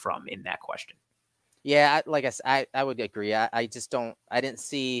coming from in that question. Yeah, like I said, I would agree. I didn't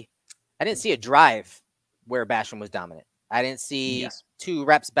see a drive where Basham was dominant. I didn't see 2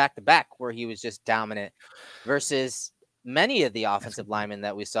 reps back to back where he was just dominant versus many of the offensive linemen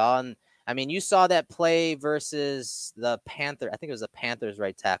that we saw. And I mean, you saw that play versus the Panther. I think it was the Panthers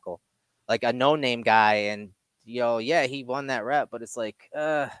right tackle, like a no-name guy. And he won that rep, but it's like,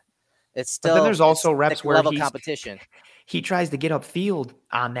 it's still. But then there's also reps where level competition. He tries to get upfield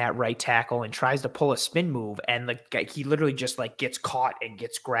on that right tackle and tries to pull a spin move, and he literally just like gets caught and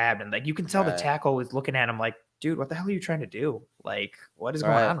gets grabbed, and like you can tell the tackle is looking at him like, dude, what the hell are you trying to do? Like, what is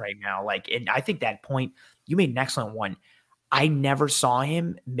going on right now? Like, and I think that point you made an excellent one. I never saw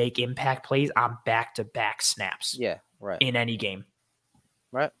him make impact plays on back-to-back snaps. Yeah, right. In any game.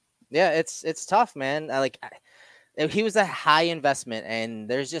 Right. Yeah, it's tough, man. He was a high investment, and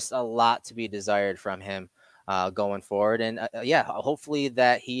there's just a lot to be desired from him going forward. And hopefully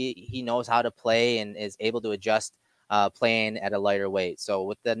that he knows how to play and is able to adjust playing at a lighter weight. So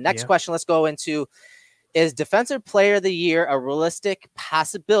with the next question, let's go into, is Defensive Player of the Year a realistic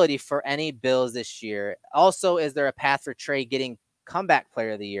possibility for any Bills this year? Also, is there a path for Trey getting Comeback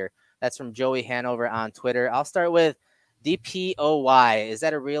Player of the Year? That's from Joey Hanover on Twitter. I'll start with DPOY. Is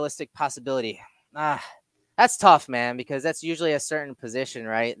that a realistic possibility? That's tough, man, because that's usually a certain position,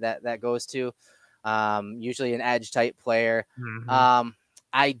 right? That goes to usually an edge type player.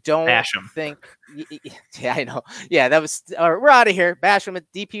 I don't think. Yeah, I know. Yeah, that was. We're out of here. Basham at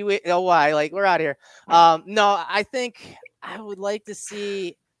DPOY. Like, we're out of here. No, I think I would like to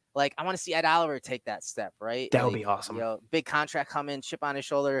see. Like, I want to see Ed Oliver take that step. Right. That would be awesome. Big contract come in, chip on his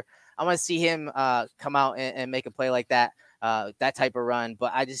shoulder. I want to see him come out and make a play like that. That type of run.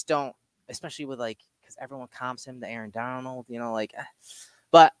 But I just don't, especially with because everyone comps him to Aaron Donald.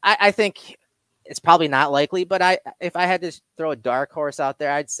 But I think. It's probably not likely, but if I had to throw a dark horse out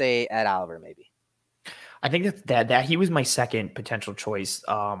there, I'd say Ed Oliver maybe. I think that he was my second potential choice.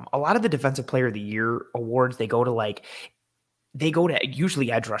 A lot of the Defensive Player of the Year awards, they go to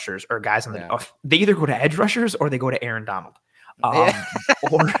usually edge rushers or guys on the. They either go to edge rushers or they go to Aaron Donald,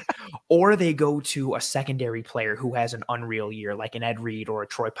 or they go to a secondary player who has an unreal year, like an Ed Reed or a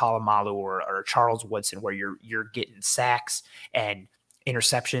Troy Polamalu or a Charles Woodson, where you're getting sacks and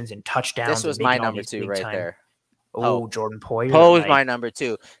interceptions and touchdowns. This was my number 2 right there. Oh, Jordan Poyer. Poe was my number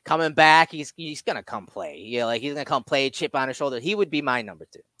 2. Coming back, he's gonna come play. He's gonna come play, chip on his shoulder. He would be my number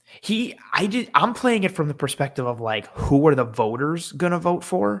 2. I'm playing it from the perspective of who are the voters gonna vote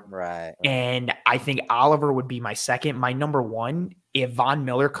for? Right. And I think Oliver would be my second. My number 1, if Von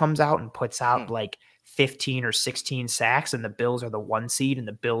Miller comes out and puts out 15 or 16 sacks and the Bills are the 1 seed and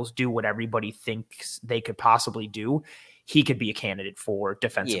the Bills do what everybody thinks they could possibly do, he could be a candidate for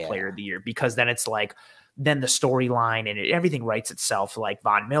Defensive Player of the Year, because then it's then the storyline and everything writes itself. Like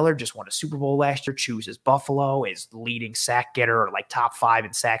Von Miller just won a Super Bowl last year, chooses Buffalo as leading sack getter or top 5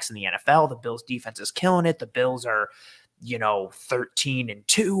 in sacks in the NFL. The Bills defense is killing it. The Bills are,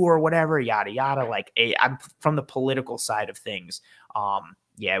 13-2 or whatever, yada, yada. I'm from the political side of things.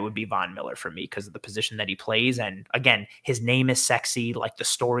 It would be Von Miller for me because of the position that he plays. And again, his name is sexy. The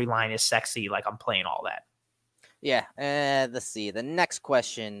storyline is sexy. I'm playing all that. Yeah, let's see. The next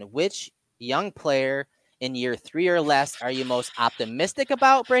question, which young player in year 3 or less are you most optimistic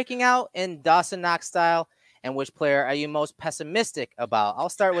about breaking out in Dawson Knox style, and which player are you most pessimistic about? I'll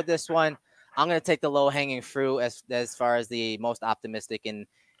start with this one. I'm going to take the low-hanging fruit as far as the most optimistic, and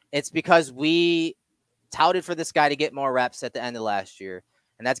it's because we touted for this guy to get more reps at the end of last year,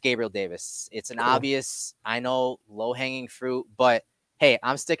 and that's Gabriel Davis. It's an obvious, I know, low-hanging fruit, but hey,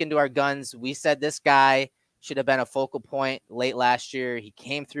 I'm sticking to our guns. We said this guy should have been a focal point late last year. He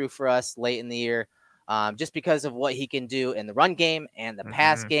came through for us late in the year. just because of what he can do in the run game and the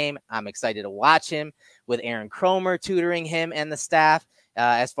pass game. I'm excited to watch him with Aaron Kromer tutoring him and the staff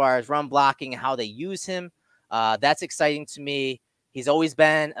as far as run blocking and how they use him. That's exciting to me. He's always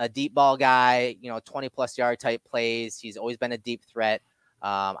been a deep ball guy, 20-plus yard type plays. He's always been a deep threat.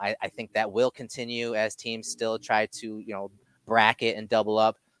 I think that will continue as teams still try to, bracket and double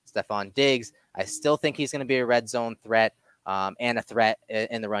up Stephon Diggs. I still think he's going to be a red zone threat and a threat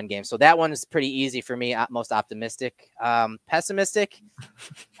in the run game. So that one is pretty easy for me. Most optimistic. Pessimistic,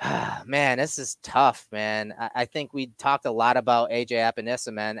 man, this is tough, man. I think we talked a lot about AJ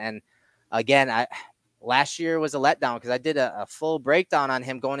Epinesa, man. And again, last year was a letdown because I did a full breakdown on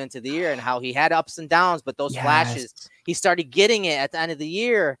him going into the year and how he had ups and downs, but those flashes, he started getting it at the end of the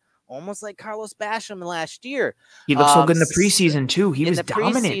year, almost like Carlos Basham last year. He looked so good in the preseason too. He was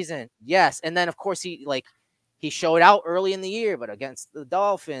dominant. Preseason, yes. And then of course he showed out early in the year, but against the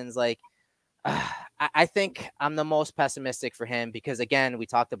Dolphins, I think I'm the most pessimistic for him because again, we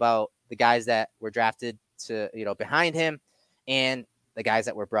talked about the guys that were drafted to, behind him and the guys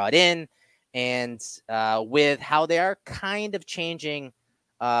that were brought in. And with how they are kind of changing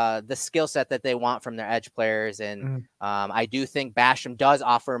the skill set that they want from their edge players. And I do think Basham does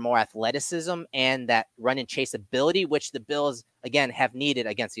offer more athleticism and that run and chase ability, which the Bills, again, have needed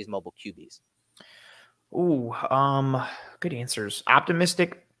against these mobile QBs. Ooh, good answers.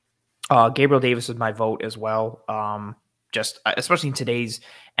 Optimistic. Gabriel Davis is my vote as well. Just especially in today's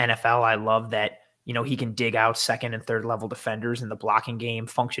NFL, I love that he can dig out second and third level defenders in the blocking game,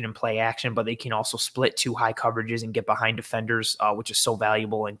 function and play action, but they can also split two high coverages and get behind defenders, which is so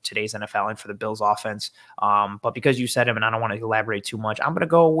valuable in today's NFL and for the Bills offense. But because you said him and I don't want to elaborate too much, I'm going to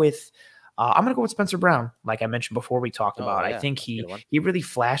go with Spencer Brown. Like I mentioned before we talked about, I think he really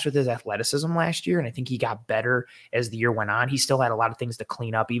flashed with his athleticism last year. And I think he got better as the year went on. He still had a lot of things to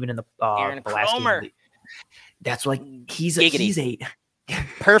clean up, even in the last game. That's like, he's a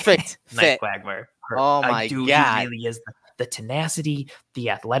perfect fit. Quagmire. Oh my God. He really is the tenacity, the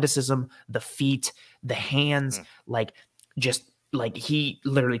athleticism, the feet, the hands, he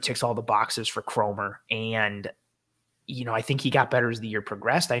literally ticks all the boxes for Kromer. And, I think he got better as the year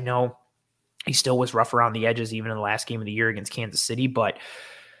progressed. I know he still was rough around the edges, even in the last game of the year against Kansas City, but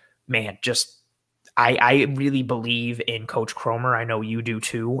man, I really believe in Coach Kromer. I know you do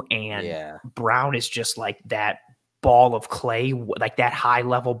too. And Brown is just like that ball of clay, like that high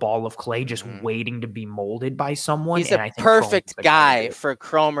level ball of clay, just waiting to be molded by someone. He's a perfect guy for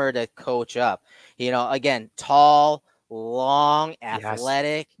Kromer to coach up. Again, tall, long,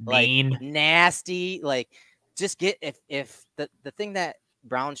 athletic, mean, nasty, just get if the thing that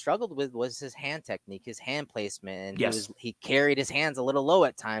Brown struggled with was his hand technique, his hand placement, and he carried his hands a little low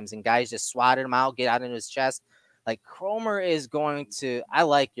at times, and guys just swatted him out, get out into his chest. Kromer is going to. I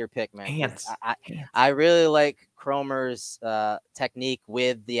like your pick, man. Hands. I really like Kromer's technique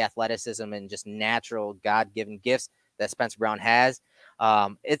with the athleticism and just natural God-given gifts that Spencer Brown has.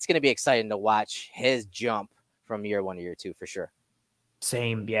 It's going to be exciting to watch his jump from year one to year two for sure.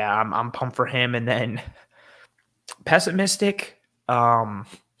 Same, yeah. I'm pumped for him, and then pessimistic. I'm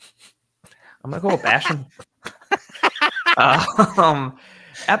gonna go with Basham.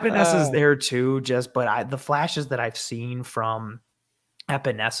 Epinesa's there too, but the flashes that I've seen from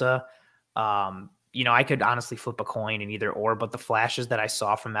Epinesa, I could honestly flip a coin in either or, but the flashes that I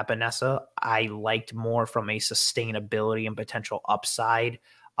saw from Epinesa, I liked more from a sustainability and potential upside.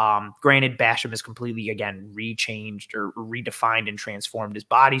 Granted, Basham is completely, again, rechanged or redefined and transformed his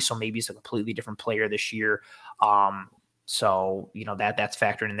body, so maybe he's a completely different player this year. So, that's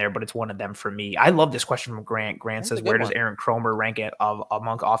factored in there, but it's one of them for me. I love this question from Grant. Grant says, where does Aaron Kromer rank it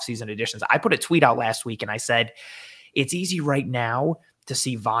among offseason additions? I put a tweet out last week and I said, it's easy right now to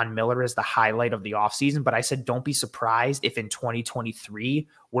see Von Miller as the highlight of the offseason, but I said, don't be surprised if in 2023,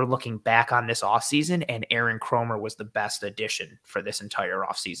 we're looking back on this offseason and Aaron Kromer was the best addition for this entire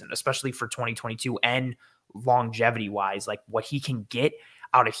offseason, especially for 2022 and longevity-wise, like what he can get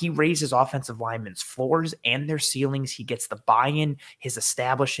out of, he raises offensive linemen's floors and their ceilings. He gets the buy-in, his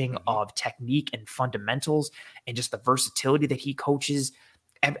establishing of technique and fundamentals, and just the versatility that he coaches.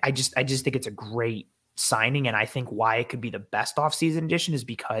 I just think it's a great signing, and I think why it could be the best offseason addition is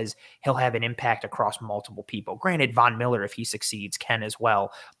because he'll have an impact across multiple people. Granted, Von Miller, if he succeeds, can as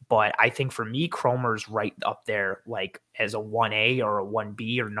well. But I think for me, Kromer's right up there, like as a 1A or a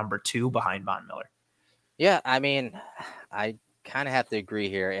 1B or number 2 behind Von Miller. Yeah, I mean, I kind of have to agree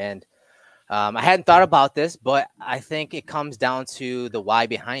here. And I hadn't thought about this, but I think it comes down to the why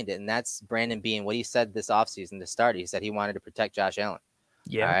behind it. And that's Brandon Beane, what he said this offseason to start. He said he wanted to protect Josh Allen.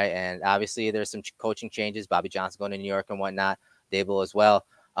 Yeah. All right. And obviously there's some coaching changes, Bobby Johnson going to New York and whatnot, Dable as well.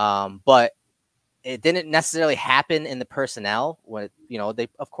 But it didn't necessarily happen in the personnel. When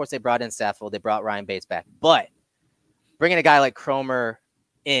of course they brought in Saffold, they brought Ryan Bates back, but bringing a guy like Cromer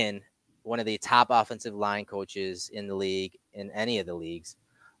in, one of the top offensive line coaches in the league, in any of the leagues,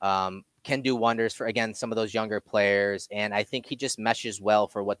 can do wonders for, again, some of those younger players. And I think he just meshes well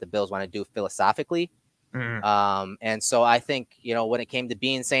for what the Bills want to do philosophically. And so I think, when it came to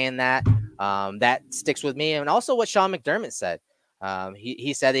Bean saying that, that sticks with me. And also what Sean McDermott said.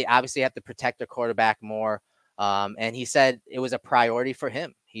 He said they obviously have to protect their quarterback more. And he said it was a priority for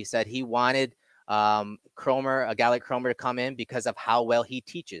him. He said he wanted Cromer, a guy like Cromer, to come in because of how well he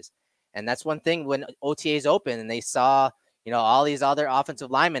teaches. And that's one thing when OTAs open and they saw, all these other offensive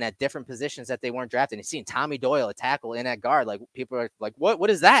linemen at different positions that they weren't drafted. And seeing Tommy Doyle, a tackle, in at guard, like people are like, what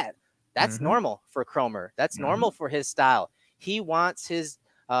is that? That's normal for Cromer. That's normal for his style. He wants his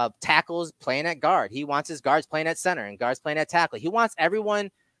tackles playing at guard. He wants his guards playing at center and guards playing at tackle. He wants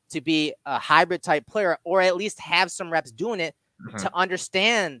everyone to be a hybrid type player, or at least have some reps doing it to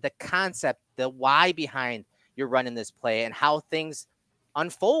understand the concept, the why behind you're running this play and how things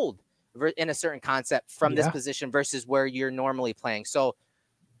unfold in a certain concept from this position versus where you're normally playing. So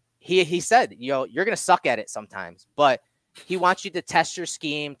he said, you're going to suck at it sometimes, but he wants you to test your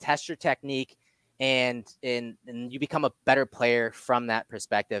scheme, test your technique, and you become a better player from that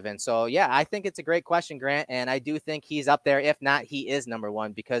perspective. And so, yeah, I think it's a great question, Grant. And I do think he's up there. If not, he is number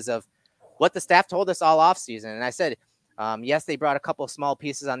one because of what the staff told us all offseason. And I said, yes, they brought a couple of small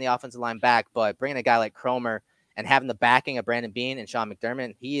pieces on the offensive line back, but bringing a guy like Cromer and having the backing of Brandon Beane and Sean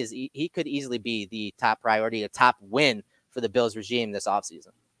McDermott, he could easily be the top priority, a top win for the Bills regime this offseason.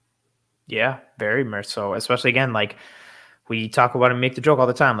 Yeah, very much so. Especially, again, like we talk about and make the joke all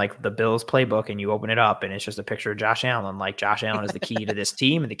the time, like the Bills playbook, and you open it up and it's just a picture of Josh Allen. Like Josh Allen is the key to this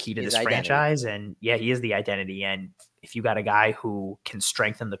team and the key to this franchise. And yeah, he is the identity. And if you got a guy who can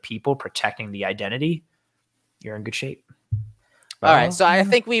strengthen the people protecting the identity, you're in good shape. All right, so I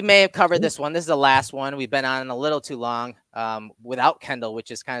think we may have covered this one. This is the last one. We've been on a little too long without Kendall, which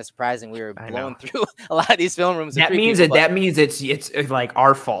is kind of surprising. We were blowing through a lot of these film rooms. That means it's like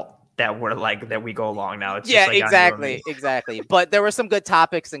our fault that we go along now. It's just like exactly. But there were some good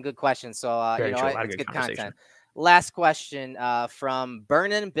topics and good questions, so it's good content. Last question from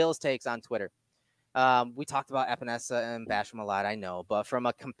Burnin' Bills Takes on Twitter. We talked about Epinesa and Basham a lot, I know, but from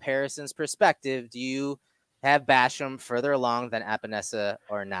a comparisons perspective, do you have Basham further along than Epinesa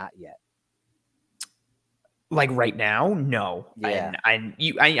or not yet? Like right now, no. Yeah. And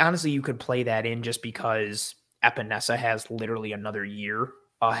I honestly, you could play that in just because Epinesa has literally another year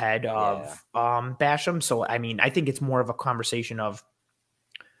ahead of Basham. So, I mean, I think it's more of a conversation of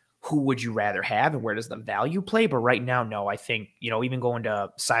who would you rather have and where does the value play? But right now, no, I think, even going to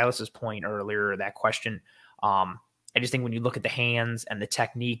Silas's point earlier, that question, I just think when you look at the hands and the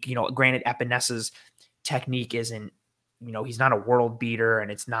technique, granted Epinesa's technique isn't, he's not a world beater and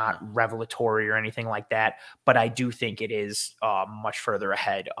it's not revelatory or anything like that. But I do think it is much further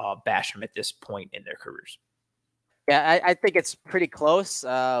ahead of Basham at this point in their careers. Yeah, I think it's pretty close,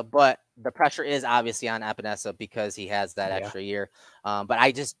 but the pressure is obviously on Epinesa because he has that extra year. But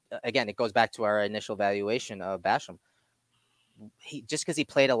again, it goes back to our initial valuation of Basham. Just because he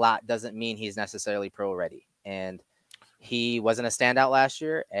played a lot doesn't mean he's necessarily pro ready. And he wasn't a standout last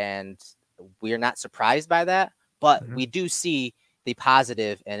year, and we're not surprised by that. But we do see the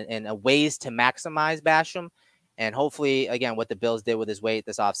positive and ways to maximize Basham. And hopefully, again, what the Bills did with his weight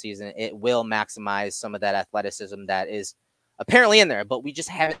this offseason, it will maximize some of that athleticism that is apparently in there. But we just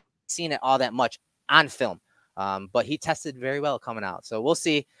haven't seen it all that much on film. But he tested very well coming out. So we'll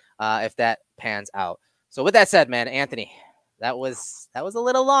see if that pans out. So with that said, man, Anthony, that was a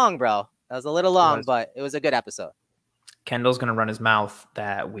little long, bro. That was a little long, but it was a good episode. Kendall's going to run his mouth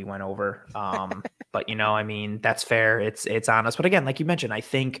that we went over. But, I mean, that's fair. It's honest. But again, like you mentioned, I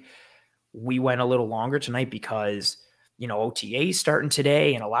think we went a little longer tonight because, OTAs starting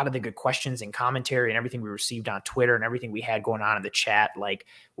today and a lot of the good questions and commentary and everything we received on Twitter and everything we had going on in the chat,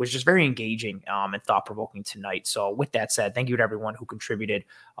 was just very engaging and thought-provoking tonight. So with that said, thank you to everyone who contributed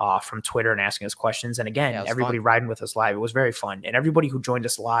from Twitter and asking us questions. And again, everybody riding with us live, it was very fun. And everybody who joined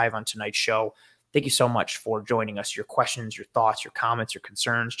us live on tonight's show, thank you so much for joining us. Your questions, your thoughts, your comments, your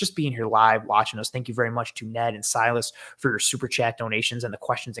concerns, just being here live, watching us. Thank you very much to Ned and Silas for your super chat donations and the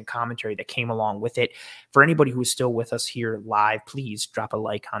questions and commentary that came along with it. For anybody who is still with us here live, please drop a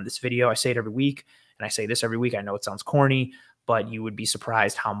like on this video. I say it every week, and I say this every week. I know it sounds corny, but you would be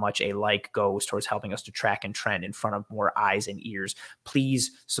surprised how much a like goes towards helping us to track and trend in front of more eyes and ears.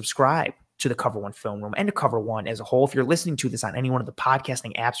 Please subscribe to the Cover One Film Room and to Cover One as a whole. If you're listening to this on any one of the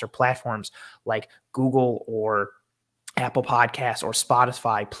podcasting apps or platforms like Google or Apple Podcasts or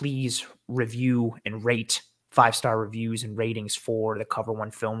Spotify, please review and rate, 5-star reviews and ratings for the Cover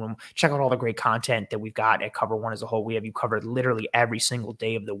One Film Room. Check out all the great content that we've got at Cover One as a whole. We have you covered literally every single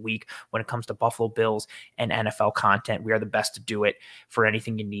day of the week when it comes to Buffalo Bills and NFL content. We are the best to do it for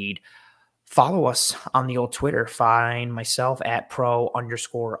anything you need. Follow us on the old Twitter. Find myself at pro__ANT.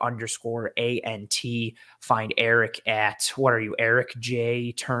 Find Erik at, what are you, Erik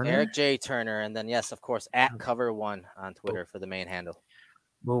J. Turner? Erik J. Turner. And then, yes, of course, at Cover One on Twitter for the main handle.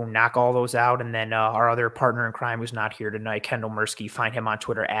 Boom, knock all those out. And then our other partner in crime who's not here tonight, Kendall Mursky. Find him on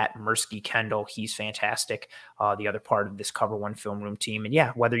Twitter at Mursky Kendall. He's fantastic. The other part of this Cover One Film Room team. And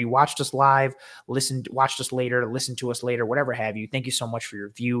yeah, whether you watched us live, watched us later, listen to us later, whatever have you, thank you so much for your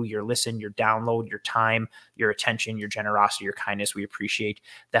view, your listen, your download, your time, your attention, your generosity, your kindness. We appreciate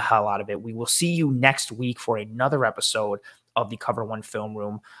the hell out of it. We will see you next week for another episode of the Cover One Film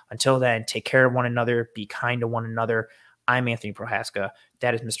Room. Until then, take care of one another, be kind to one another. I'm Anthony Prohaska.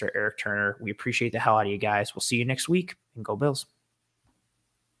 That is Mr. Erik Turner. We appreciate the hell out of you guys. We'll see you next week, and go Bills.